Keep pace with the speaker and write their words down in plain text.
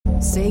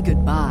Say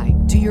goodbye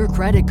to your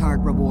credit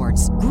card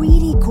rewards.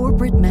 Greedy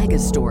corporate mega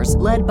stores,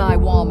 led by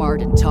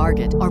Walmart and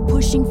Target, are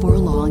pushing for a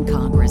law in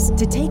Congress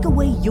to take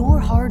away your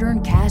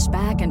hard-earned cash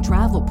back and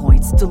travel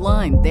points to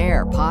line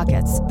their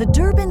pockets. The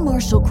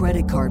Durbin-Marshall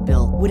credit card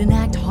bill would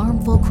enact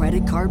harmful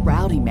credit card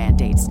routing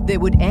mandates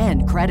that would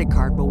end credit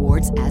card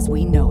rewards as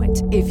we know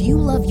it. If you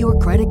love your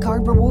credit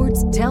card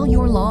rewards, tell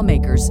your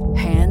lawmakers,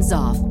 hands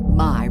off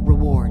my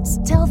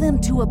rewards. Tell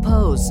them to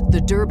oppose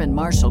the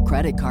Durbin-Marshall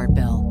credit card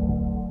bill.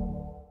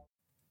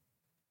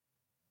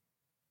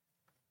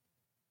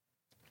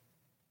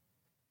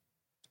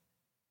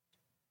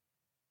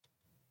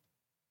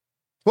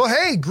 Well,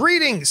 hey,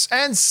 greetings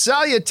and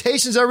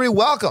salutations, everybody.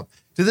 Welcome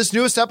to this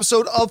newest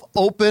episode of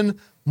Open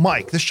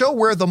Mic, the show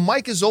where the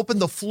mic is open,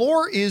 the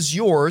floor is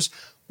yours.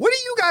 What do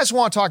you guys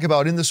want to talk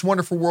about in this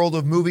wonderful world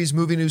of movies,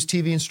 movie news,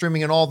 TV, and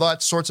streaming, and all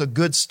that sorts of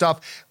good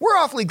stuff? We're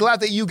awfully glad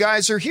that you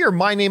guys are here.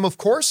 My name, of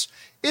course,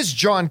 is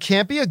John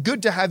Campia.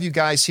 Good to have you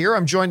guys here.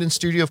 I'm joined in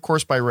studio, of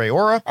course, by Ray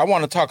Ora. I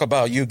want to talk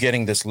about you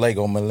getting this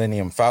Lego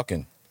Millennium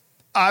Falcon.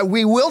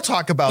 We will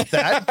talk about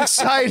that.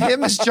 Beside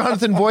him is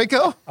Jonathan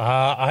Boyko.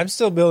 I'm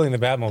still building the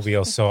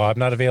Batmobile, so I'm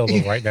not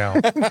available right now.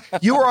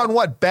 You are on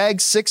what,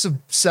 bag 6 of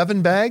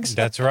 7 bags?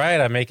 That's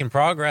right. I'm making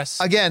progress.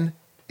 Again,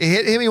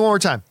 hit me one more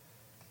time.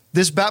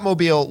 This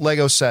Batmobile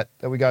Lego set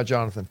that we got,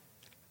 Jonathan,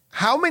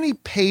 how many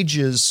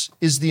pages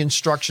is the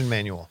instruction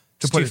manual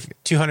to put it?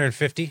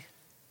 250.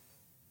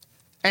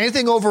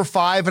 Anything over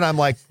 5, and I'm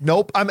like,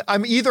 nope.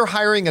 I'm either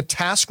hiring a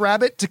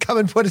TaskRabbit to come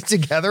and put it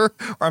together,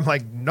 or I'm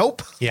like,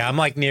 nope. Yeah, I'm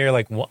like near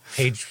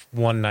page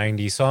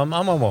 190, so I'm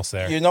almost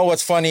there. You know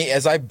what's funny?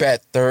 As I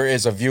bet there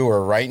is a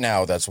viewer right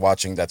now that's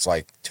watching that's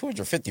like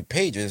 250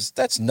 pages.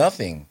 That's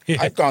nothing.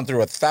 Yeah. I've gone through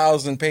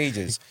 1,000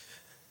 pages.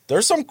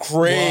 There's some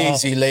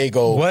crazy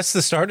Lego. What's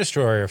the Star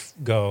Destroyer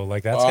go?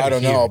 Like that's I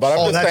don't know, but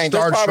I'm just saying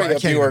there's probably a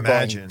viewer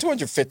going,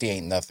 250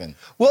 ain't nothing.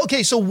 Well,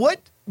 okay, so what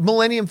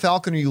Millennium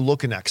Falcon are you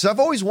looking at? Because I've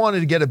always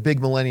wanted to get a big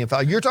Millennium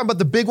Falcon. You're talking about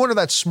the big one or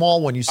that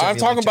small one you said? I'm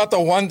talking about the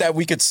one that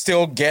we could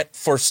still get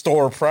for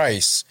store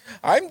price.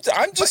 I'm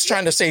just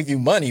trying to save you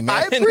money, man.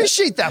 I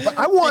appreciate that, but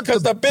I want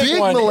because the big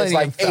one is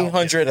like Falcon.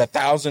 $800,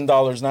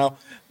 $1,000 now.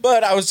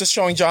 But I was just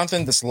showing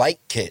Jonathan this light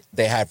kit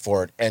they had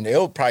for it, and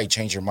it'll probably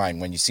change your mind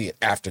when you see it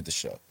after the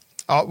show.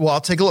 Well,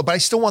 I'll take a look, but I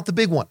still want the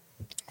big one.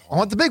 I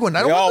want the big one.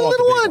 I don't want the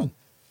little one.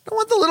 I don't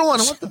want the little one.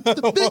 I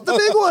want the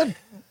big one.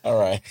 All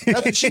right.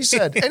 That's what she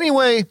said.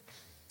 Anyway,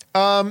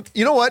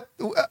 you know what?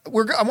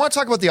 I want to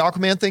talk about the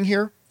Aquaman thing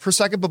here for a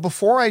second, but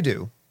before I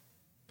do,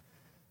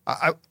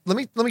 let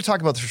me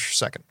talk about this for a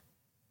second.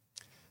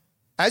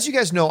 As you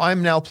guys know,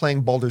 I'm now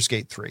playing Baldur's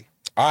Gate 3.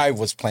 I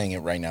was playing it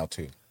right now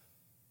too.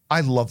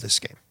 I love this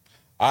game.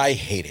 I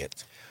hate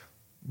it.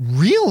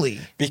 Really?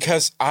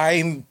 Because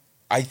I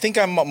think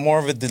I'm more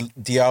of a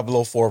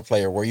Diablo 4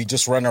 player where you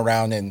just run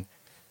around and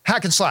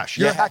hack and slash.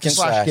 You're a hack and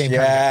slash game.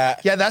 Yeah,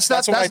 yeah. That's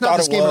not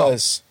this game at all.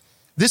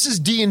 This is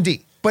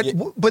D&D.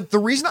 But the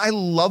reason I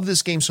love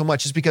this game so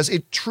much is because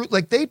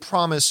they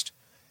promised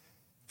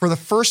for the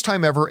first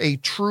time ever a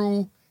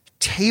true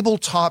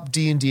tabletop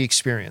D&D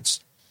experience,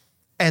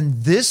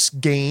 and this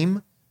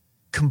game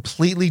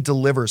completely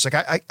delivers. Like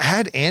I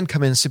had Ann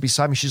come in and sit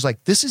beside me. She's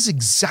like, "This is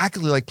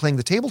exactly like playing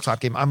the tabletop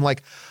game." I'm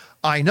like,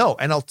 I know.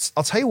 And I'll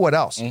tell you what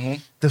else.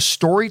 Mm-hmm. The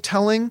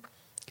storytelling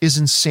is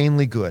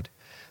insanely good.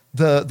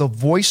 The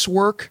voice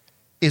work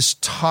is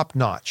top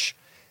notch.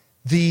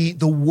 The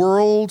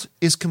world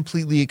is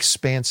completely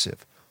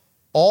expansive.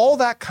 All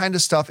that kind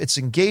of stuff. It's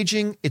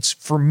engaging. It's,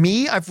 for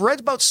me, I've read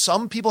about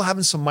some people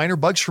having some minor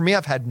bugs. For me,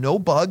 I've had no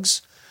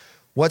bugs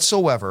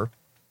whatsoever.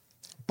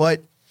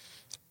 But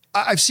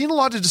I've seen a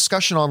lot of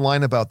discussion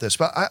online about this.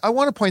 But I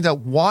want to point out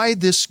why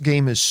this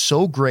game is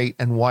so great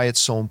and why it's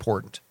so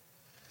important.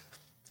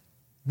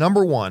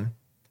 Number one,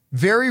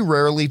 very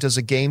rarely does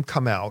a game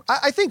come out.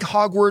 I think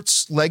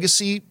Hogwarts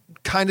Legacy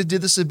kind of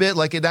did this a bit.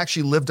 Like, it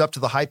actually lived up to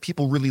the hype.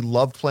 People really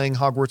loved playing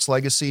Hogwarts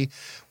Legacy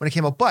when it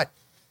came out. But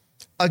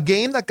a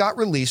game that got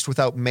released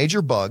without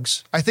major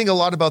bugs, I think a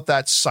lot about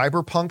that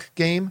Cyberpunk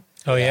game.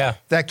 Oh, yeah.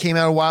 That came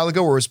out a while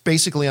ago where it was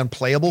basically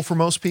unplayable for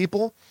most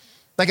people.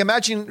 Like,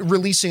 imagine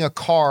releasing a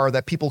car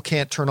that people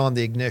can't turn on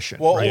the ignition.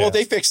 Well,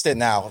 they fixed it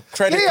now.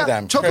 Credit to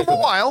them. Took them a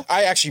while.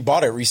 I actually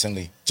bought it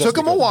recently. Took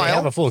them a while. They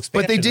have a full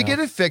expansion but they did get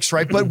it fixed,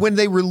 right? But when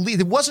they released,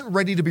 it wasn't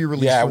ready to be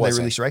released when they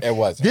released, right? It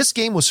wasn't. This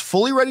game was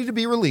fully ready to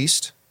be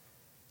released.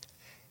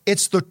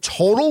 It's the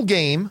total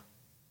game.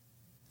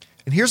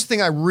 And here's the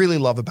thing I really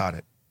love about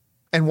it,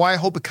 and why I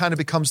hope it kind of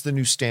becomes the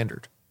new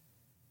standard.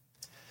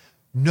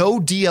 No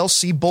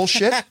DLC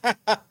bullshit.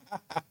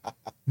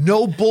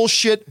 No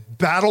bullshit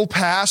battle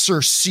pass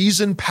or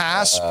season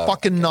pass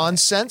fucking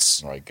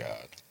nonsense. Oh my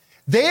God.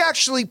 They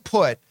actually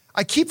put,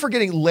 I keep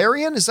forgetting,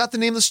 Larian, is that the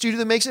name of the studio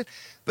that makes it?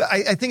 But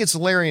I think it's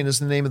Larian is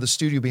the name of the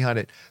studio behind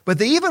it. But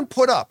they even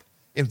put up,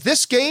 in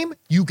this game,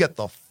 you get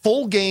the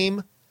full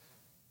game,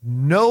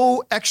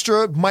 no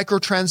extra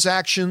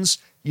microtransactions.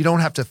 You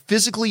don't have to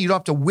you don't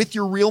have to, with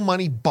your real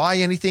money, buy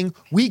anything.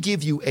 We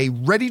give you a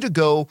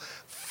ready-to-go,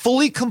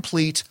 fully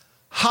complete,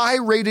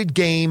 high-rated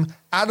game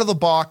out of the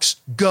box,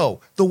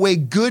 go. The way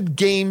good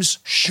games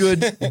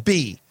should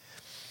be.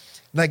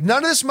 Like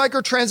none of this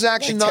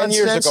microtransaction like 10 nonsense.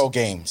 years ago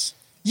games.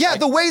 Yeah,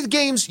 the way the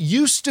games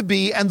used to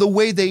be and the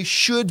way they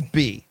should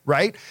be,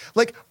 right?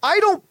 Like, I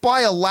don't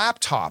buy a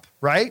laptop,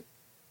 right?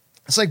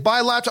 It's like, buy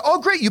a laptop. Oh,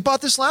 great, you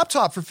bought this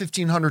laptop for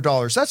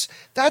 $1,500.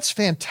 That's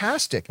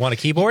fantastic. Want a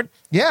keyboard?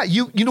 Yeah,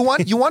 you know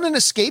what? You want an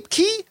escape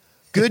key?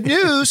 Good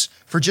news.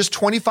 For just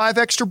 25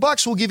 extra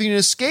bucks, we'll give you an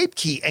escape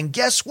key. And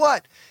guess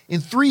what?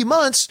 In 3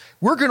 months,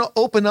 we're going to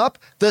open up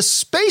the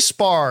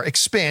Spacebar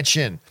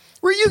expansion.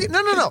 Where you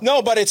no.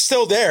 No, but it's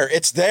still there.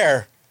 It's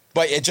there,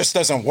 but it just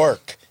doesn't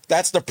work.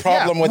 That's the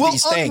problem with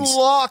these things. We'll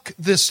unlock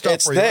this stuff.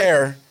 It's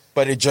there,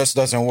 but it just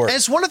doesn't work. And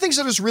it's one of the things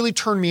that has really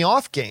turned me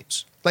off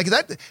games. Like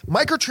that,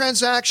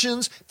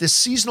 microtransactions, this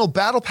seasonal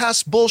battle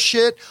pass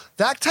bullshit,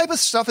 that type of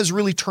stuff has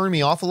really turned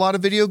me off a lot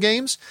of video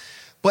games.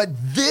 But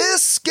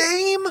this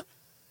game,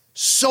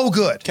 so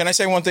good. Can I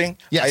say one thing?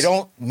 Yes. I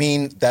don't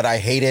mean that I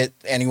hate it.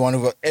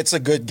 It's a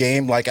good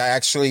game. Like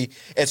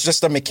it's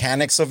just the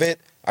mechanics of it.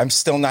 I'm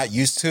still not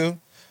used to.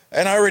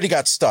 And I already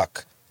got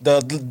stuck.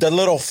 The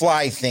little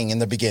fly thing in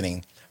the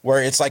beginning,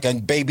 where it's like a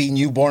baby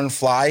newborn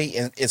fly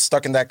and it's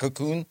stuck in that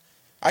cocoon.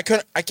 I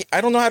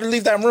don't know how to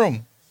leave that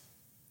room.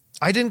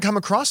 I didn't come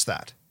across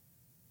that.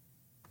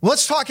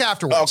 Let's talk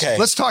afterwards. Okay.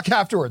 Let's talk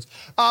afterwards.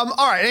 All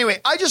right. Anyway,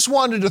 I just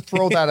wanted to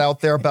throw that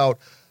out there about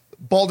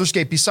Baldur's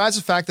Gate. Besides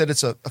the fact that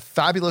it's a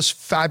fabulous,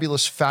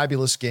 fabulous,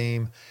 fabulous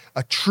game,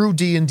 a true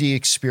D&D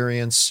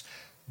experience,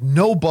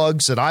 no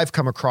bugs that I've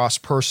come across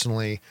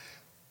personally,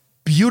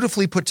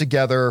 beautifully put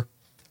together,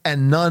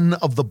 and none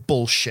of the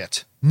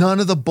bullshit. None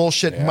of the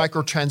bullshit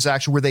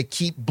microtransaction where they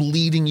keep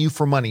bleeding you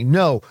for money.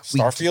 No.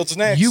 Starfield's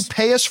next. You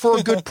pay us for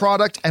a good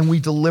product, and we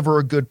deliver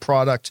a good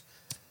product.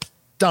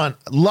 Done.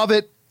 Love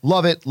it,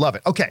 love it, love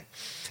it. Okay.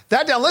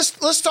 That down.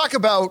 Let's talk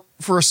about,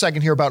 for a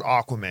second here, about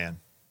Aquaman.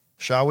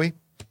 Shall we?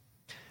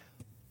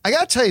 I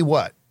got to tell you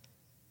what.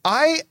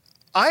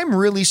 I'm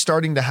really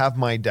starting to have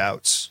my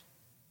doubts.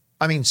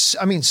 I mean,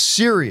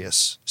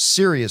 serious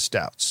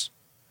doubts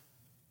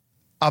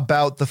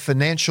about the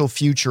financial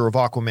future of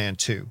Aquaman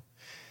 2.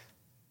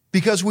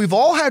 Because we've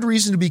all had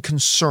reason to be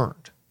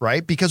concerned,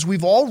 right? Because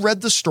we've all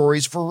read the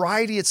stories.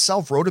 Variety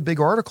itself wrote a big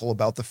article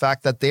about the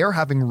fact that they're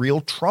having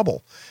real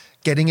trouble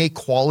getting a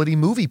quality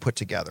movie put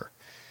together.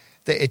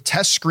 It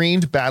test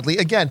screened badly.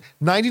 Again,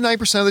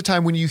 99% of the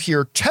time when you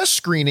hear test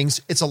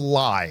screenings, it's a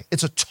lie.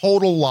 It's a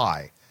total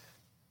lie.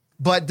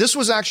 But this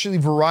was actually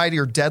Variety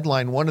or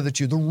Deadline, one of the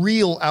two, the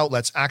real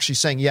outlets actually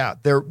saying, yeah,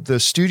 the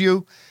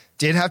studio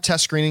did have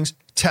test screenings,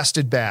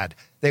 tested bad.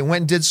 They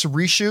went and did some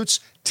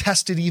reshoots,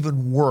 tested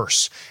even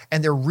worse.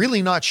 And they're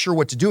really not sure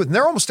what to do with it. And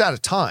they're almost out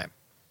of time.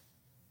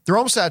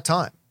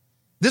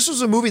 This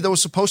was a movie that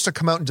was supposed to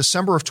come out in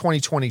December of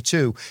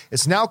 2022.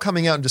 It's now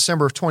coming out in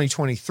December of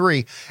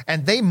 2023.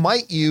 And they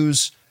might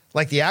use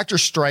like the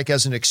actor's strike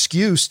as an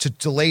excuse to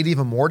delay it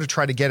even more to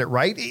try to get it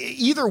right.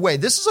 Either way,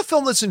 this is a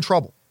film that's in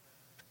trouble.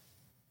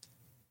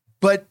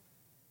 But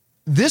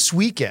this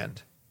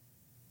weekend,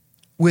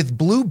 with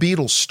Blue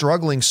Beetle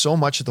struggling so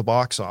much at the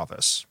box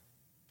office,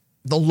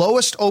 the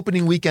lowest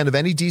opening weekend of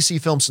any DC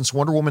film since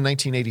Wonder Woman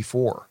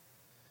 1984,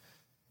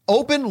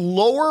 opened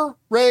lower,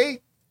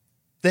 Ray,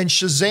 than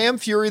Shazam!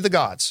 Fury of the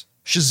Gods.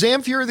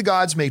 Shazam! Fury of the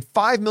Gods made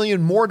 $5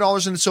 million more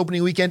in its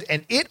opening weekend,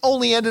 and it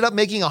only ended up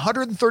making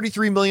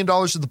 $133 million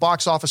at the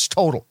box office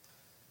total.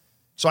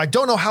 So I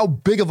don't know how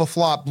big of a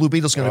flop Blue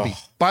Beetle's going to be.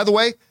 By the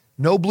way,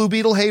 no Blue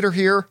Beetle hater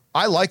here.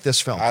 I like this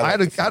film. I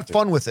had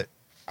fun with it.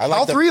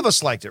 All three of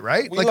us liked it,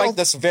 right? We like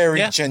this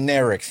very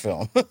generic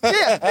film.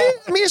 Yeah,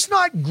 I mean, it's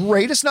not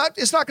great. It's not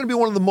going to be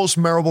one of the most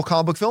memorable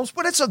comic book films,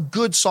 but it's a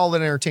good,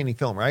 solid, entertaining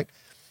film, right?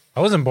 I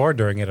wasn't bored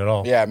during it at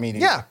all. Yeah, me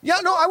neither. Yeah,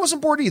 no, I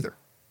wasn't bored either.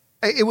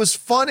 It was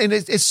fun, and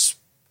it's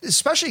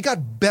especially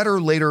got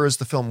better later as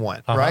the film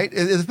went, right?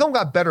 The film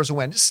got better as it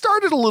went. It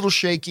started a little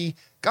shaky,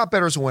 got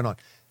better as it went on.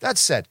 That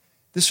said,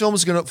 this film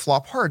is going to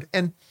flop hard,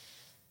 and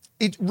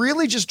it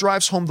really just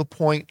drives home the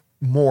point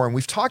more, and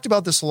we've talked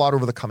about this a lot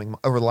over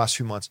the last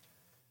few months.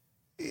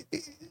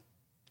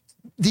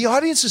 The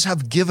audiences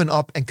have given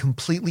up and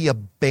completely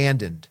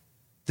abandoned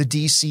the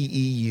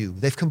DCEU.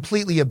 They've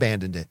completely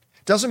abandoned it.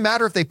 Doesn't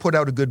matter if they put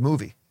out a good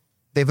movie.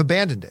 They've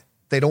abandoned it.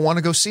 They don't want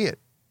to go see it.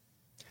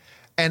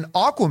 And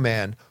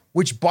Aquaman,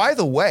 which, by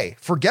the way,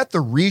 forget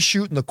the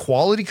reshoot and the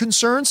quality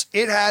concerns,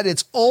 it had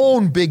its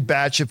own big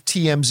batch of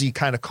TMZ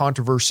kind of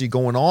controversy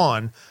going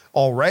on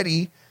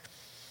already.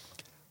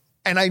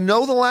 And I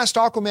know the last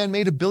Aquaman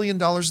made $1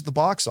 billion at the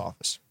box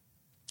office.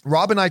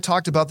 Rob and I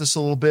talked about this a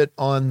little bit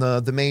on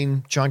the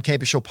main John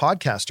Campea Show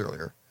podcast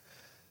earlier.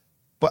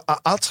 But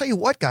I'll tell you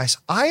what, guys,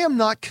 I am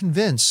not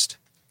convinced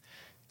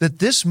that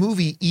this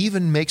movie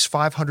even makes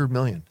 $500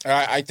 million.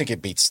 I think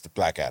it beats the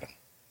Black Adam.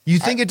 You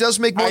think it does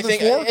make more than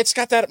 $4? It's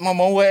got that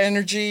Momoa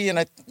energy,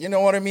 and you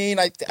know what I mean?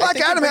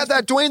 Black Adam had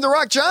that Dwayne "The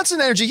Rock"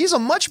 Johnson energy. He's a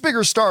much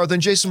bigger star than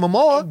Jason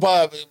Momoa.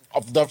 But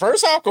the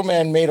first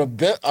Aquaman made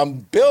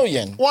 $1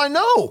 billion. Well, I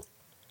know.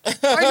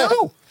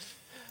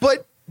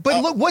 But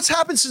look, what's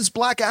happened since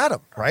Black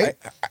Adam, right?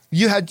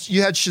 You had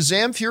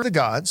Shazam! Fear of the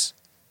Gods.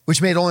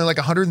 which made only like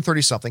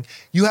 130 something.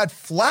 You had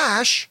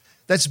Flash,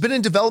 that's been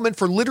in development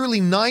for literally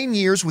 9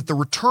 years with the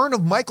return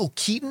of Michael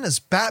Keaton as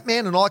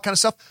Batman and all that kind of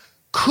stuff.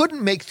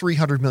 Couldn't make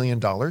 $300 million.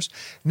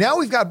 Now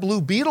we've got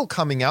Blue Beetle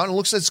coming out and it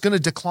looks like it's going to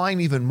decline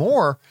even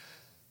more.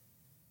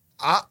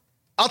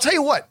 I'll tell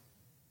you what,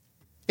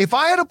 if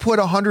I had to put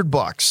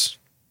 $100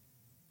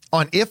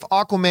 on if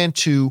Aquaman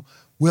 2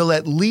 will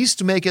at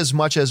least make as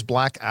much as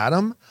Black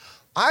Adam,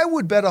 I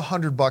would bet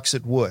 $100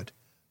 it would,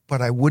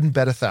 but I wouldn't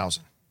bet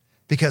 1,000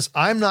 because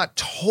I'm not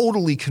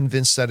totally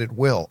convinced that it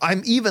will.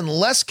 I'm even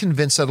less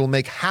convinced that it'll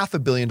make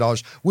 $500 million,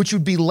 which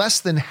would be less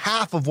than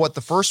half of what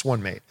the first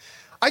one made.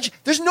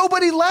 There's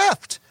nobody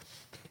left.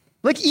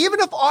 Like, even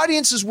if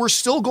audiences were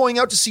still going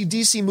out to see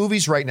DC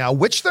movies right now,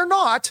 which they're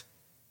not,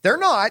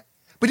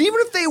 but even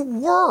if they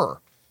were,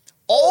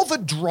 all the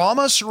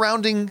drama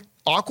surrounding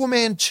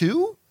Aquaman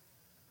 2?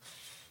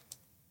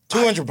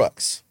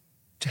 $200.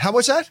 How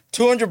much that?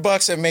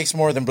 $200, it makes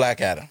more than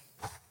Black Adam.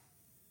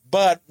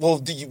 But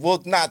we'll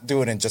not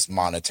do it in just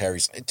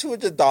monetaries.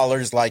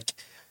 $200, like...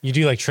 You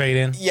do like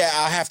trade-in? Yeah,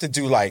 I have to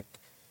do like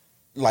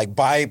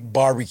buy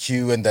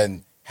barbecue and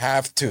then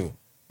have to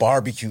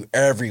barbecue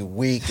every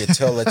week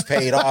until it's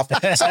paid off.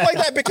 Something like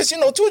that, because,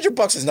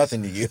 $200 is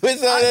nothing to you.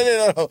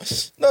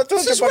 It's no, $200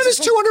 Since when is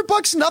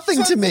 $200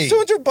 nothing to me?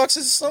 $200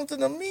 is something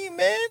to me,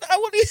 man.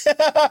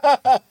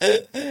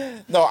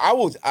 No, I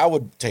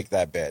would take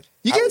that bet.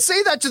 You can't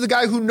say that to the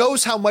guy who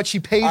knows how much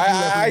he pays you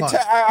every month.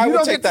 You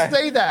don't get to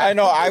say that. I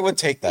know. I would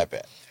take that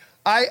bet.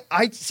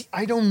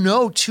 I don't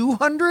know.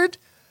 200?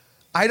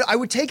 I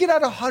would take it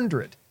at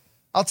 100.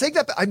 I'll take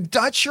that. I'm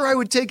not sure I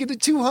would take it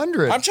at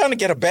 200. I'm trying to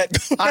get a bet.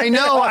 I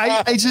know.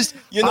 I just,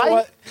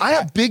 what? I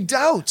have big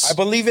doubts. I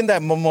believe in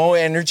that Momoa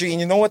energy.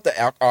 And you know what the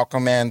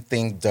Aquaman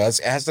thing does?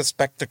 It has the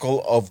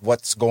spectacle of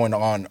what's going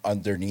on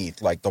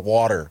underneath, like the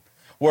water,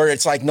 where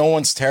it's like no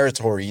one's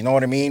territory. You know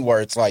what I mean? Where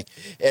it's like,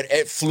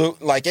 it flew,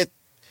 like it,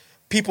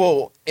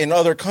 people in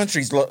other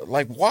countries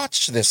like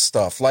watch this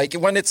stuff. Like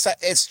when it's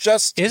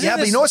just. Yeah,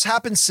 but you know what's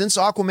happened since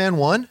Aquaman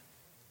 1?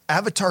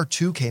 Avatar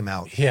 2 came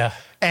out. Yeah.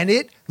 And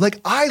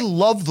I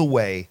love the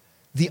way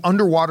the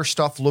underwater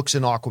stuff looks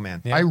in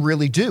Aquaman. Yeah. I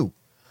really do.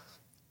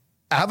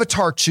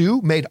 Avatar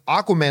 2 made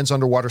Aquaman's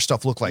underwater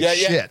stuff look like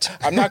shit.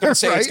 I'm not going to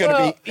say right? It's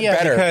going to be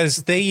better.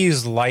 Because they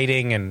use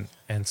lighting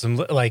and some,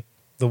 like,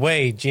 the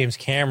way James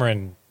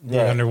Cameron did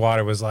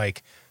underwater was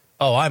like,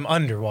 oh, I'm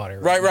underwater.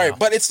 Right.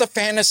 But it's the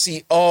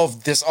fantasy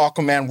of this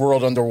Aquaman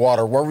world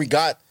underwater where we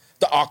got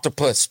the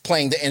octopus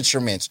playing the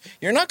instruments.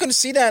 You're not going to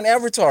see that in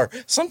Avatar.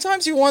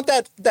 Sometimes you want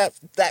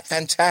that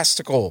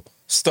fantastical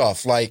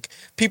stuff. Like,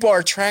 people are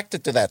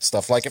attracted to that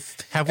stuff. Like,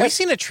 have we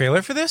seen a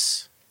trailer for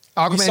this?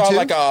 Aquaman 2?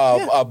 Like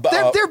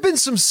there have been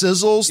some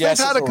sizzles. They've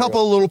had a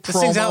couple of little promos.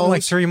 This thing's out in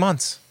like 3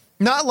 months.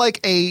 Not like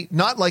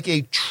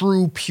a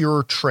true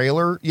pure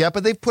trailer yet,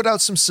 but they've put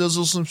out some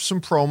sizzles and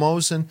some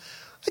promos, and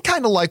I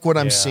kind of like what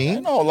I'm seeing. I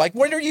know. Like,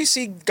 where do you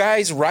see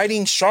guys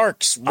riding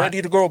sharks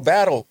ready to go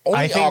battle?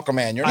 Only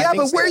Aquaman.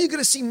 But where are you going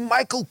to see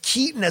Michael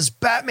Keaton as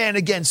Batman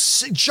again,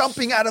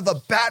 jumping out of a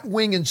bat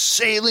wing and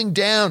sailing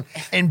down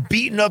and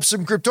beating up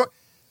some Krypton?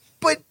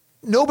 But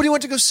nobody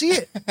went to go see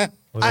it. Well,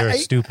 they were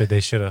stupid. They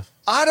should have.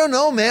 I don't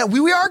know, man.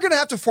 We are going to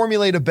have to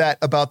formulate a bet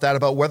about that,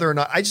 about whether or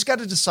not. I just got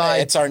to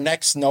decide. It's our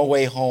next No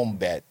Way Home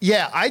bet.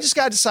 Yeah, I just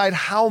got to decide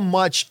how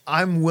much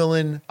I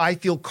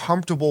feel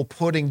comfortable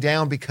putting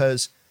down,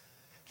 because,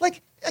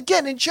 like,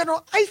 again, in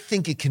general, I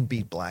think it can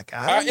beat Black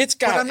Adam. It's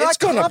going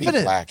to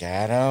beat Black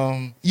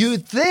Adam.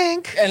 You'd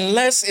think.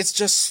 Unless it's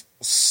just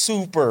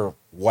super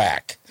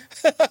whack.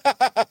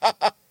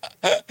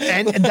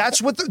 and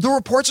that's what the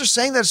reports are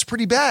saying, that it's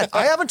pretty bad.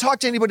 I haven't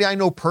talked to anybody I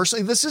know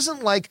personally. This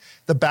isn't like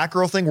the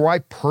Batgirl thing where I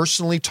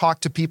personally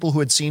talked to people who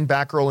had seen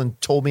Batgirl and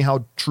told me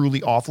how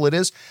truly awful it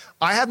is.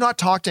 I have not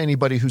talked to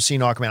anybody who's seen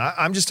Aquaman.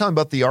 I'm just telling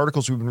about the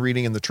articles we've been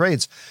reading in the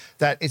trades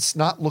that it's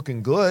not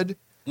looking good.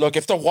 Look,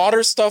 if the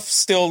water stuff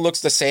still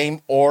looks the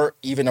same or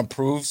even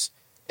improves,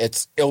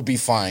 it'll be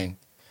fine.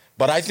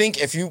 But I think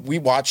if we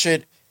watch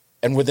it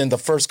and within the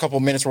first couple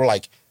minutes we're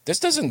like, this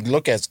doesn't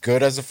look as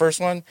good as the first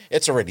one,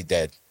 it's already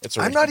dead.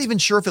 I'm not even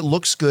sure if it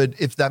looks good,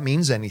 if that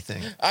means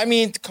anything. I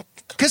mean,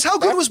 because how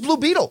good was Blue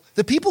Beetle?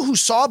 The people who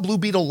saw Blue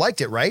Beetle liked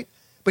it, right?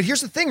 But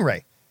here's the thing,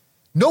 Ray.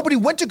 Nobody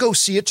went to go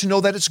see it to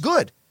know that it's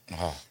good.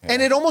 Oh, yeah.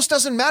 And it almost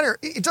doesn't matter.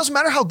 It doesn't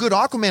matter how good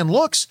Aquaman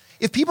looks.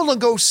 If people don't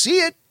go see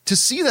it to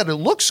see that it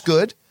looks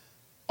good,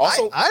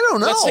 also, I don't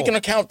know. Let's take into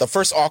account the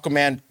first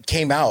Aquaman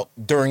came out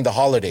during the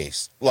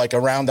holidays, like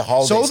around the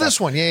holidays. So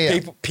this one, yeah.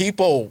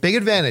 People big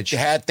advantage.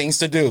 Had things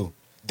to do.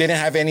 Didn't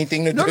have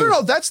anything to do.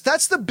 No. That's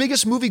the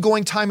biggest movie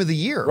going time of the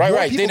year.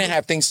 Right. They didn't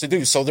have things to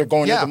do, so they're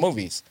going to the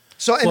movies.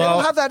 So they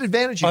don't have that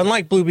advantage.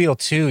 Unlike Blue Beetle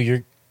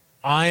 2,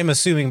 I'm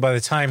assuming by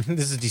the time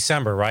this is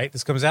December, right?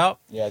 This comes out.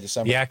 Yeah,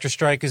 December. The actor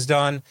strike is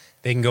done.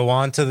 They can go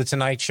on to the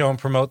Tonight Show and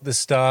promote this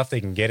stuff.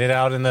 They can get it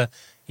out in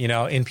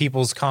in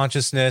people's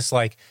consciousness.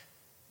 Like,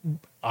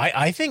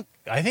 I think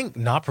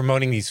not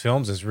promoting these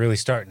films is really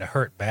starting to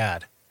hurt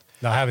bad.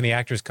 Not having the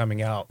actors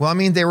coming out. Well, I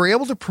mean, they were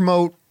able to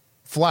promote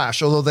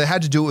Flash, although they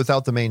had to do it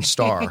without the main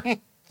star.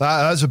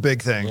 That was a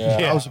big thing. Yeah.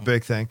 That was a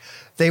big thing.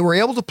 They were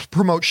able to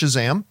promote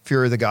Shazam,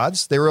 Fury of the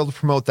Gods. They were able to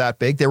promote that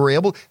big.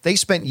 They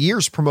spent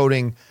years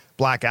promoting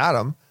Black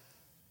Adam.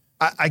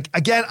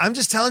 Again, I'm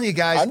just telling you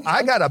guys,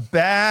 I got a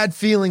bad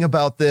feeling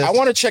about this. I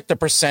want to check the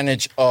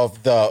percentage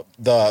of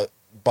the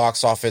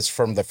box office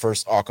from the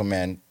first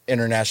Aquaman,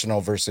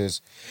 international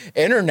versus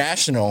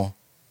international,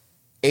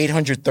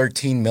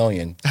 813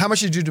 million. How much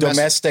did you do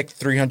domestic?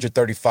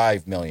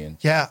 335 million.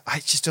 Yeah, I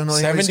just don't know.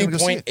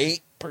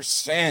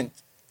 70.8%.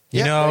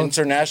 You know,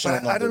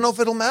 international. I don't know if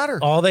it'll matter.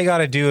 All they got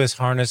to do is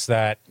harness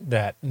that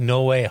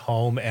No Way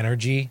Home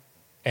energy.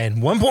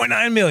 And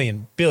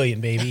 1.9 billion,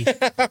 baby.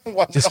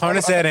 Just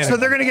harness that energy. So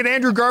they're going to get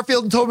Andrew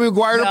Garfield and Tobey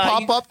Maguire to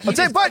pop up. I'll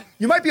tell you, but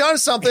you might be onto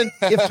something.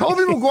 If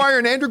Tobey Maguire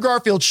and Andrew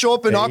Garfield show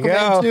up in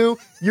Aquaman 2,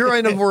 you're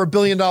in for $1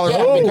 billion.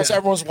 Because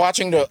everyone's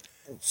watching to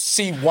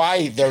see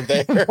why they're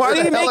there. Why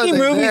the hell making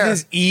movies there?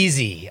 is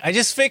easy. I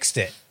just fixed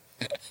it.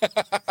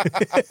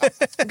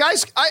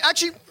 Guys,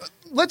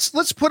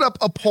 let's put up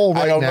a poll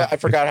right now. I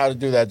forgot how to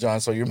do that, John.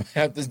 So you might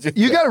have to do.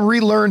 You got to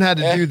relearn how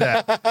to do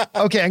that.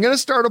 Okay, I'm going to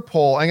start a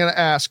poll. I'm going to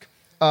ask.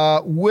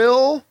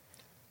 Will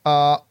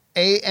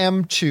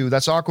AM2,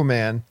 that's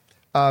Aquaman,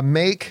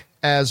 make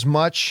as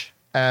much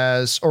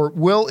as, or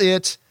will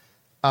it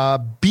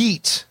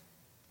beat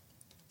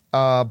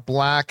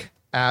Black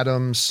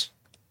Adam's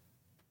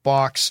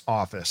box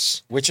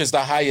office? Which is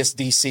the highest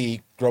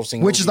DC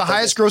grossing Which is the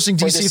highest grossing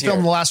DC film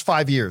in the last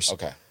 5 years.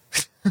 Okay.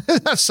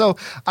 So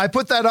I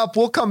put that up.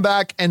 We'll come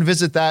back and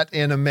visit that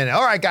in a minute.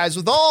 All right, guys,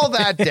 with all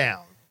that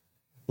down.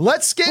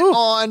 Let's get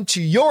on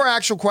to your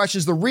actual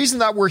questions. The reason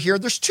that we're here,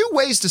 there's two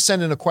ways to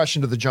send in a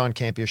question to the John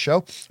Campea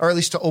Show, or at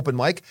least to Open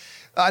Mic.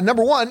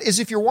 Number one is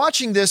if you're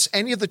watching this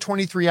any of the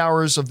 23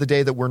 hours of the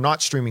day that we're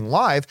not streaming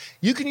live,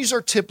 you can use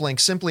our tip link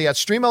simply at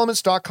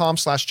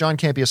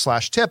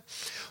streamelements.com/JohnCampea/tip.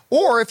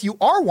 Or if you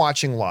are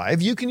watching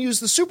live, you can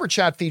use the super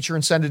chat feature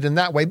and send it in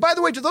that way. By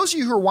the way, to those of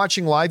you who are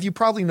watching live, you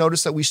probably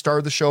noticed that we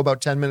started the show about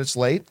 10 minutes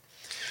late.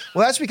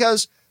 Well, that's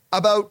because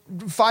about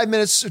 5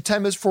 minutes or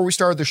 10 minutes before we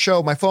started the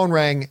show, my phone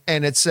rang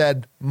and it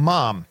said,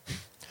 Mom.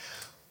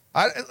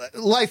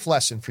 Life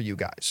lesson for you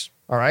guys,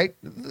 all right?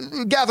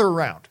 Gather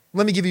around.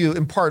 Let me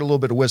impart a little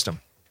bit of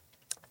wisdom.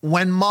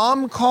 When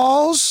Mom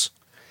calls,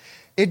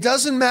 it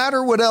doesn't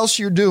matter what else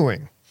you're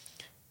doing.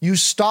 You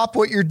stop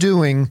what you're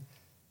doing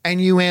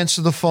and you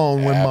answer the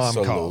phone when Mom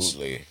calls.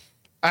 Absolutely.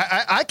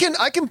 I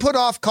can put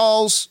off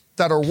calls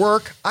that are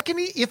work.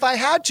 If I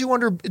had to,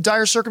 under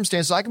dire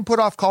circumstances, I can put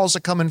off calls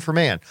that come in from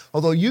Ann.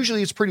 Although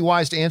usually it's pretty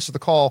wise to answer the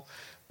call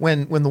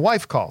when the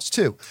wife calls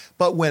too.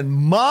 But when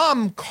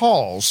Mom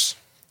calls,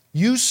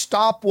 you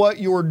stop what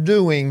you're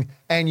doing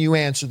and you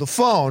answer the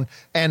phone.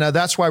 And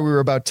that's why we were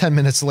about 10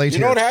 minutes late. You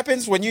know what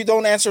happens when you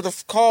don't answer the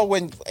call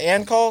when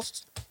Ann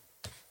calls?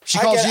 She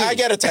calls you. I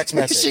get a text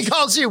message. She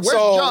calls you. Where's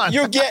so John?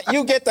 you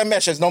get the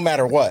message no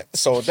matter what.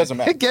 So it doesn't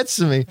matter. It gets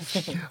to me.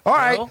 All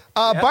right.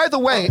 By the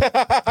way,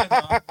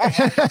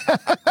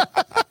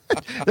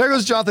 there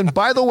goes Jonathan.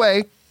 By the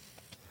way,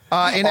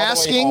 in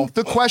asking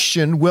the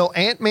question, will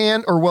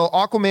Ant-Man or will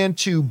Aquaman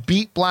 2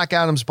 beat Black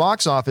Adam's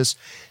box office?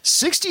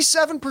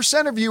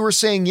 67% of you are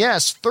saying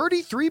yes.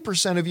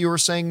 33% of you are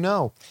saying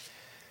no.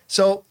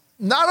 So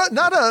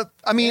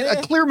a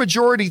clear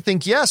majority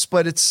think yes,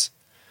 but it's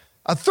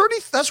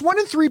that's 1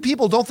 in 3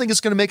 people don't think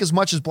it's going to make as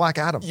much as Black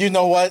Adam. You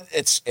know what?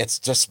 It's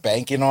just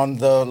banking on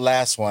the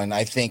last one,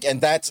 I think,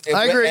 and I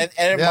agree.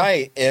 And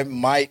it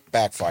might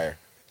backfire.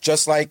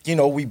 Just like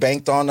we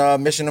banked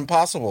on Mission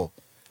Impossible,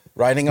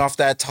 riding off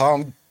that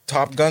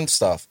Top Gun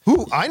stuff.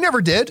 Ooh, I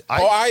never did.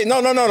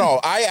 No.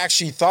 I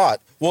actually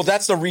thought. Well,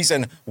 that's the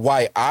reason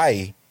why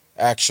I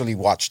actually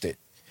watched it.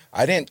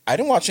 I didn't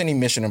watch any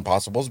Mission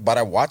Impossibles, but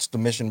I watched the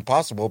Mission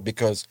Impossible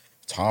because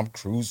Tom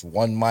Cruise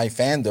won my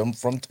fandom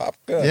from Top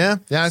Gun. Yeah,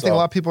 I think a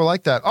lot of people are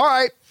like that. All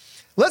right,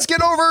 let's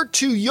get over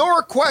to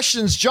your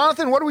questions.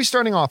 Jonathan, what are we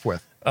starting off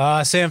with?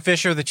 Sam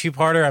Fisher, the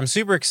two-parter. I'm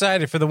super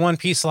excited for the One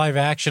Piece live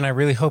action. I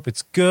really hope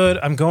it's good.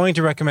 I'm going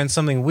to recommend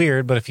something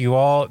weird, but if you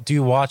all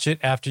do watch it,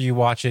 after you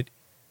watch it,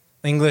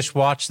 English,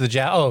 watch the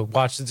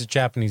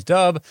Japanese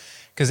dub,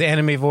 because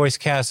Anime Voice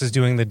Cast is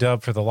doing the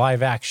dub for the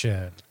live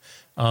action.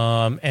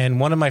 And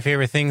one of my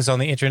favorite things on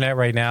the internet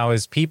right now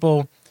is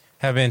people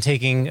have been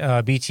taking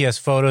BTS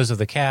photos of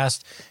the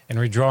cast and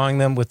redrawing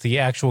them with the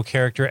actual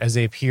character as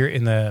they appear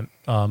in the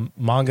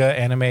manga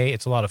anime.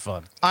 It's a lot of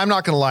fun. I'm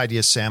not going to lie to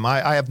you, Sam.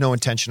 I have no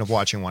intention of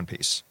watching One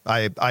Piece.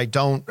 I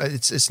don't.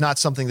 It's not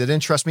something that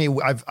interests me.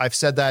 I've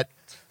said that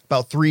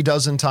about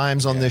 36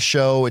 times on this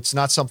show. It's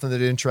not something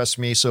that interests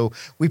me. So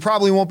we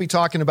probably won't be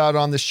talking about it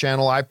on this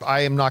channel.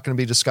 I am not going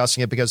to be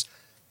discussing it because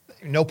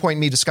no point in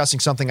me discussing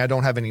something I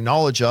don't have any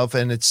knowledge of.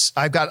 And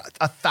I've got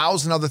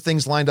 1,000 other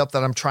things lined up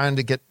that I'm trying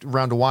to get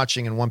around to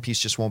watching, and One Piece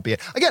just won't be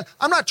it. Again,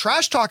 I'm not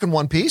trash talking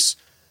One Piece.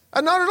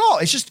 Not at all.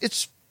 It's just,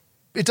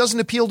 it doesn't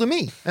appeal to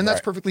me, and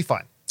that's perfectly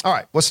fine. All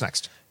right, what's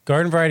next?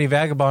 Garden Variety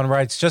Vagabond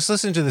writes, just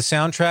listen to the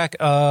soundtrack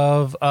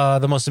of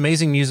the most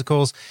amazing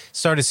musicals.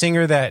 Start a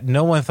singer that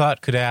no one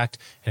thought could act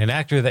and an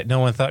actor that no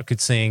one thought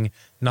could sing.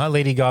 Not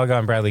Lady Gaga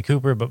and Bradley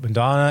Cooper, but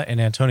Madonna and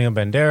Antonio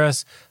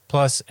Banderas.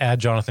 Plus, add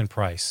Jonathan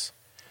Pryce.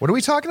 What are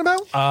we talking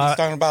about? He's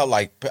talking about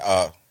like...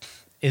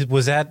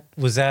 was that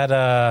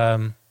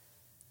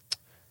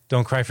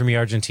Don't Cry For Me,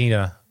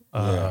 Argentina?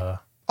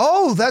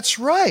 Oh, that's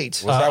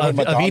right. Was that with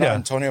Madonna, Evita.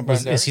 Antonio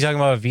Banderas? Is he talking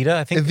about Evita?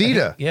 I think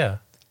Evita. Yeah.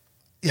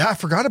 Yeah, I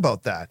forgot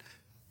about that.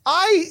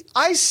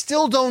 I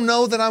still don't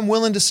know that I'm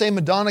willing to say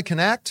Madonna can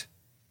act.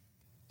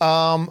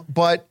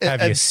 But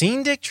have you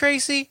seen Dick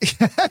Tracy?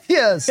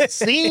 Yes,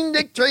 seen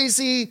Dick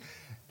Tracy.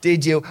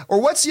 Did you?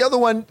 Or what's the other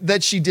one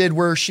that she did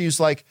where she's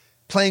like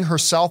playing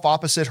herself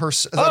opposite her?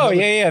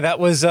 Yeah. That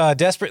was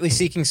Desperately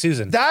Seeking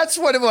Susan. That's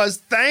what it was.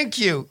 Thank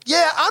you.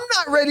 Yeah, I'm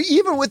not ready.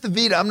 Even with the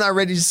Vita, I'm not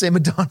ready to say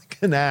Madonna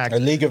can act. A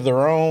League of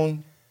Their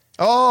Own.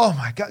 Oh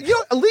my God! You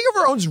know, A League of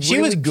Her Own's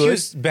really good. She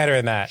was better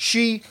than that.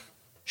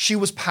 She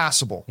was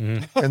passable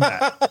in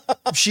that.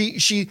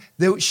 She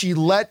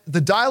let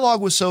the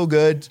dialogue was so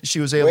good. She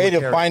was able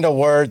to find a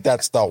word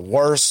that's the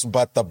worst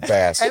but the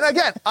best. And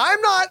again,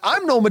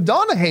 I'm no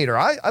Madonna hater.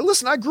 I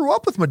listen. I grew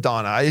up with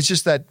Madonna. It's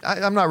just that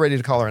I'm not ready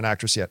to call her an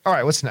actress yet. All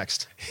right, what's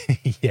next?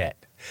 Yet.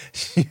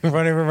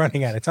 We're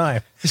running out of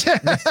time.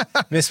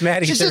 Miss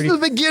Maddie. She's just the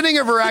beginning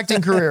of her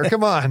acting career.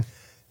 Come on.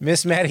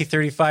 Miss Maddie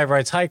 35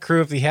 writes, hi crew,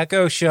 if the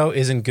Echo show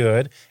isn't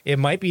good, it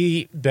might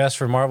be best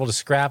for Marvel to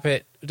scrap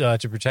it to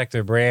protect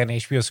their brand.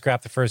 HBO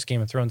scrapped the first Game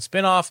of Thrones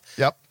spinoff,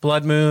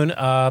 Blood Moon,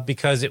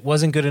 because it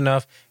wasn't good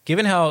enough.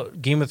 Given how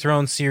Game of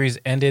Thrones series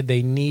ended,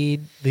 they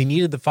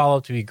needed the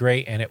follow-up to be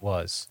great, and it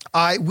was.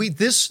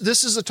 This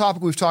is a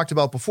topic we've talked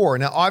about before.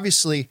 Now,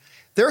 obviously,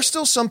 there are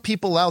still some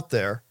people out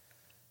there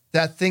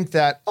that think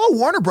that,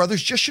 Warner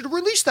Brothers just should have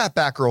released that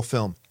Batgirl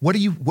film.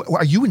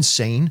 Are you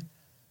insane?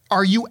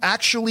 Are you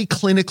actually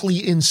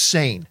clinically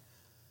insane?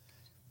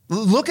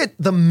 Look at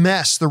the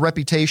mess, the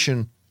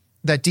reputation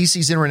that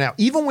DC's in right now.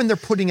 Even when they're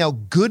putting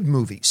out good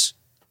movies,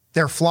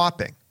 they're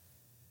flopping.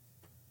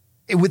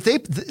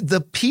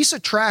 The piece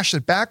of trash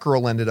that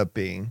Batgirl ended up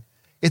being,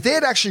 if they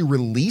had actually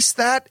released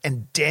that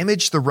and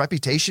damaged the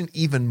reputation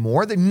even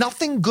more, then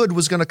nothing good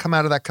was going to come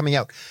out of that coming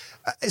out.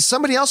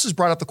 Somebody else has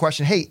brought up the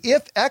question, hey,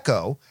 if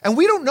Echo, and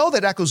we don't know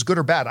that Echo's good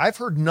or bad. I've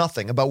heard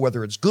nothing about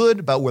whether it's good,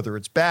 about whether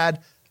it's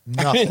bad.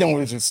 Nothing. I know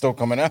it's still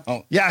coming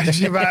out. Yeah,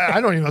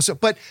 I don't even know.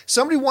 But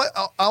somebody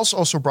else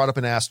also brought up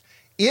and asked,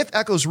 if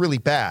Echo's really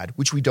bad,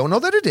 which we don't know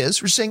that it is,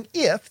 we're saying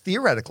if,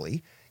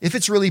 theoretically, if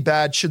it's really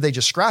bad, should they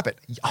just scrap it?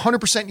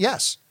 100%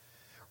 yes.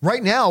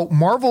 Right now,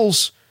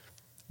 Marvel's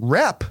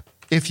rep,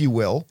 if you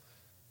will,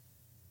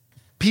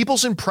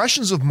 people's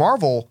impressions of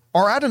Marvel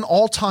are at an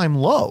all-time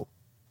low.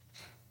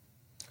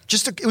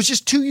 It was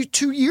just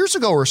two years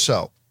ago or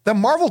so that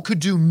Marvel could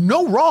do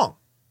no wrong.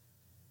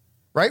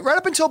 Right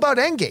up until about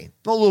Endgame,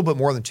 a little bit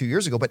more than 2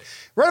 years ago, but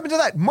right up until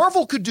that,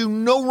 Marvel could do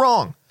no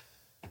wrong.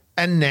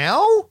 And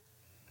now,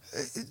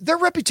 their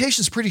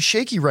reputation's pretty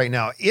shaky right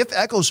now. If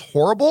Echo's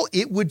horrible,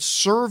 it would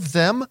serve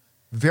them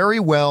very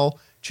well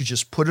to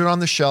just put it on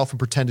the shelf and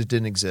pretend it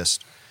didn't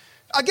exist.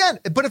 Again,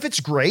 but if it's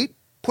great,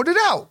 put it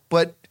out.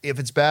 But if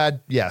it's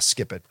bad,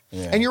 skip it.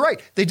 Yeah. And you're right.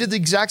 They did the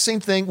exact same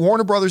thing.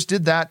 Warner Brothers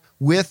did that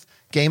with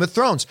Game of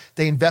Thrones.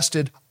 They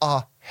invested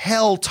a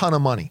hell ton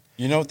of money.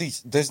 You know, these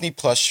Disney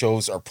Plus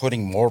shows are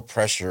putting more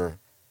pressure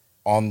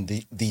on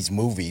these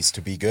movies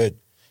to be good.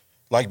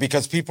 Like,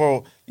 because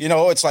people,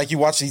 it's like you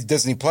watch these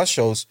Disney Plus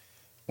shows,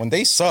 when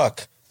they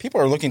suck, people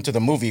are looking to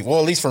the movie. Well,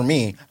 at least for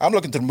me, I'm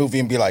looking to the movie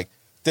and be like,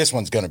 this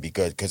one's going to be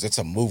good because it's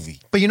a movie.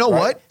 But you know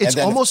what? It's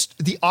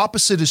almost the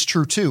opposite is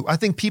true too. I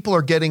think people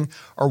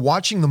are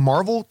watching the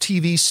Marvel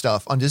TV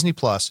stuff on Disney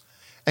Plus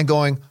and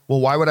going, well,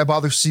 why would I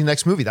bother to see the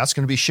next movie? That's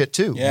going to be shit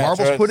too. Yeah,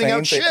 Marvel's putting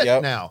out shit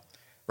now.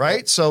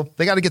 Right? So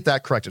they got to get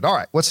that corrected. All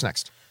right. What's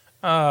next?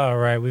 All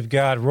right. We've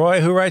got Roy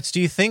who writes,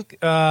 do you think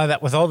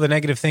that with all the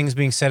negative things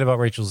being said about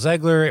Rachel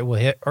Zegler, it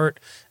will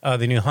hurt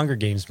the new Hunger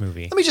Games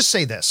movie? Let me just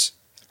say this.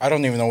 I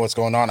don't even know what's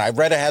going on. I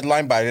read a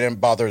headline, but I didn't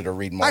bother to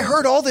read more. I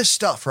heard all this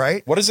stuff,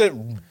 right? What is it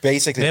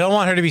basically? They don't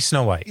want her to be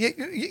Snow White.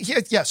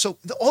 Yeah. So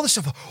all this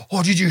stuff.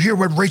 Oh, did you hear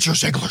what Rachel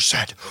Zegler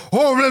said?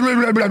 Oh, blah,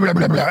 blah, blah, blah,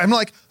 blah, blah. I'm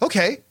like,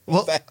 okay.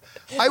 Well,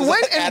 I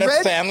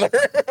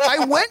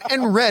went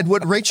and read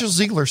what Rachel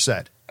Zegler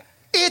said.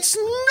 It's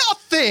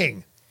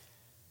nothing.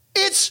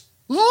 It's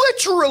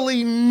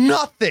literally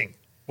nothing.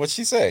 What'd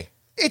she say?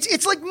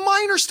 It's like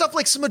minor stuff,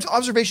 like some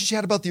observations she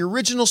had about the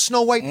original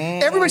Snow White.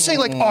 Everybody's saying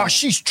like, oh,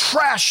 she's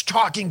trash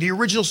talking the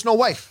original Snow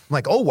White. I'm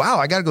like, oh, wow,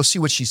 I got to go see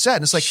what she said.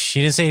 And it's like, she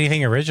didn't say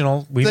anything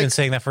original. We've been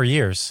saying that for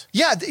years.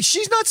 Yeah,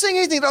 she's not saying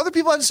anything that other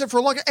people haven't said for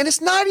a long time. And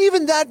it's not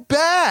even that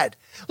bad.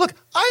 Look,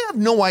 I have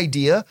no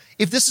idea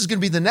if this is going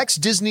to be the next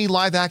Disney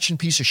live action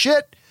piece of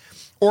shit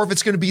or if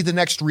it's going to be the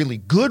next really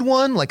good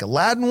one like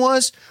Aladdin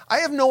was. I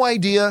have no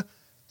idea.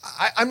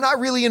 I'm not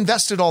really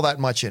invested all that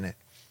much in it.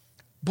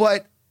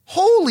 But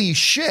holy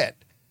shit.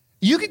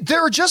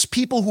 There are just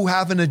people who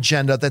have an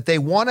agenda that they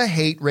want to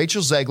hate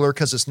Rachel Zegler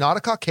because it's not a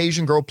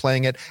Caucasian girl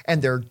playing it,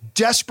 and they're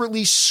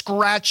desperately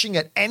scratching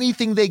at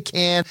anything they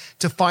can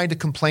to find a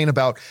complaint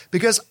about.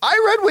 Because I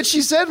read what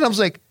she said, and I was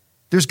like,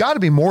 there's got to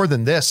be more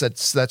than this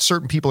that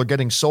certain people are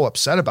getting so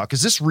upset about,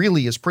 because this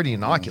really is pretty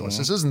innocuous.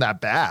 This isn't that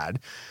bad.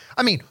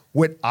 I mean,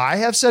 would I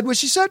have said what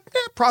she said?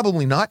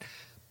 Probably not.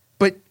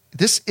 But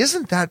this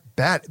isn't that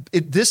bad.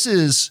 This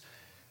is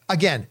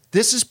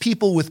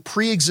people with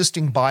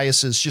pre-existing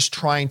biases just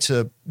trying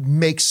to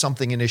make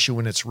something an issue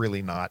when it's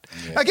really not.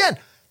 Yeah. Again,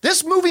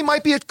 this movie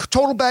might be a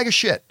total bag of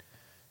shit.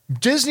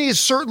 Disney has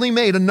certainly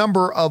made a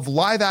number of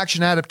live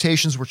action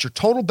adaptations which are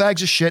total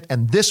bags of shit,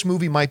 and this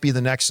movie might be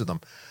the next of them.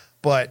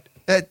 But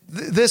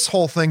this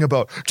whole thing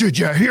about, did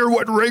you hear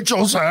what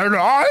Rachel said?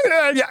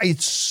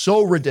 It's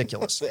so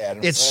ridiculous.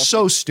 It's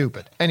so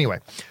stupid. Anyway,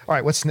 all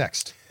right, what's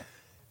next?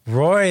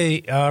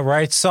 Roy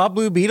writes, saw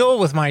Blue Beetle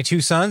with my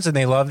 2 sons, and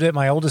they loved it.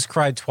 My oldest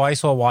cried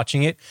twice while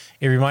watching it.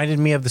 It reminded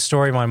me of the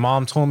story my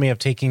mom told me of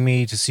taking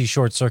me to see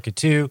Short Circuit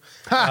 2.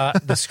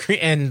 The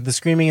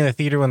screaming in the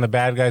theater when the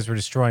bad guys were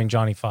destroying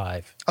Johnny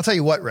Five. I'll tell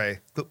you what, Ray.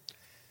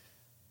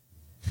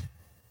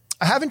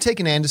 I haven't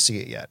taken Ann to see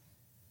it yet.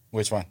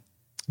 Which one?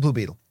 Blue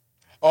Beetle.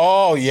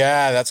 Oh,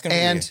 yeah, that's going to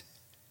be...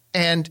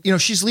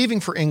 And, she's leaving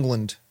for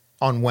England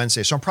on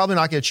Wednesday, so I'm probably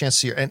not going to get a chance to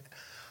see her. And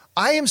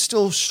I am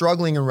still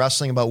struggling and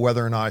wrestling about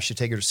whether or not I should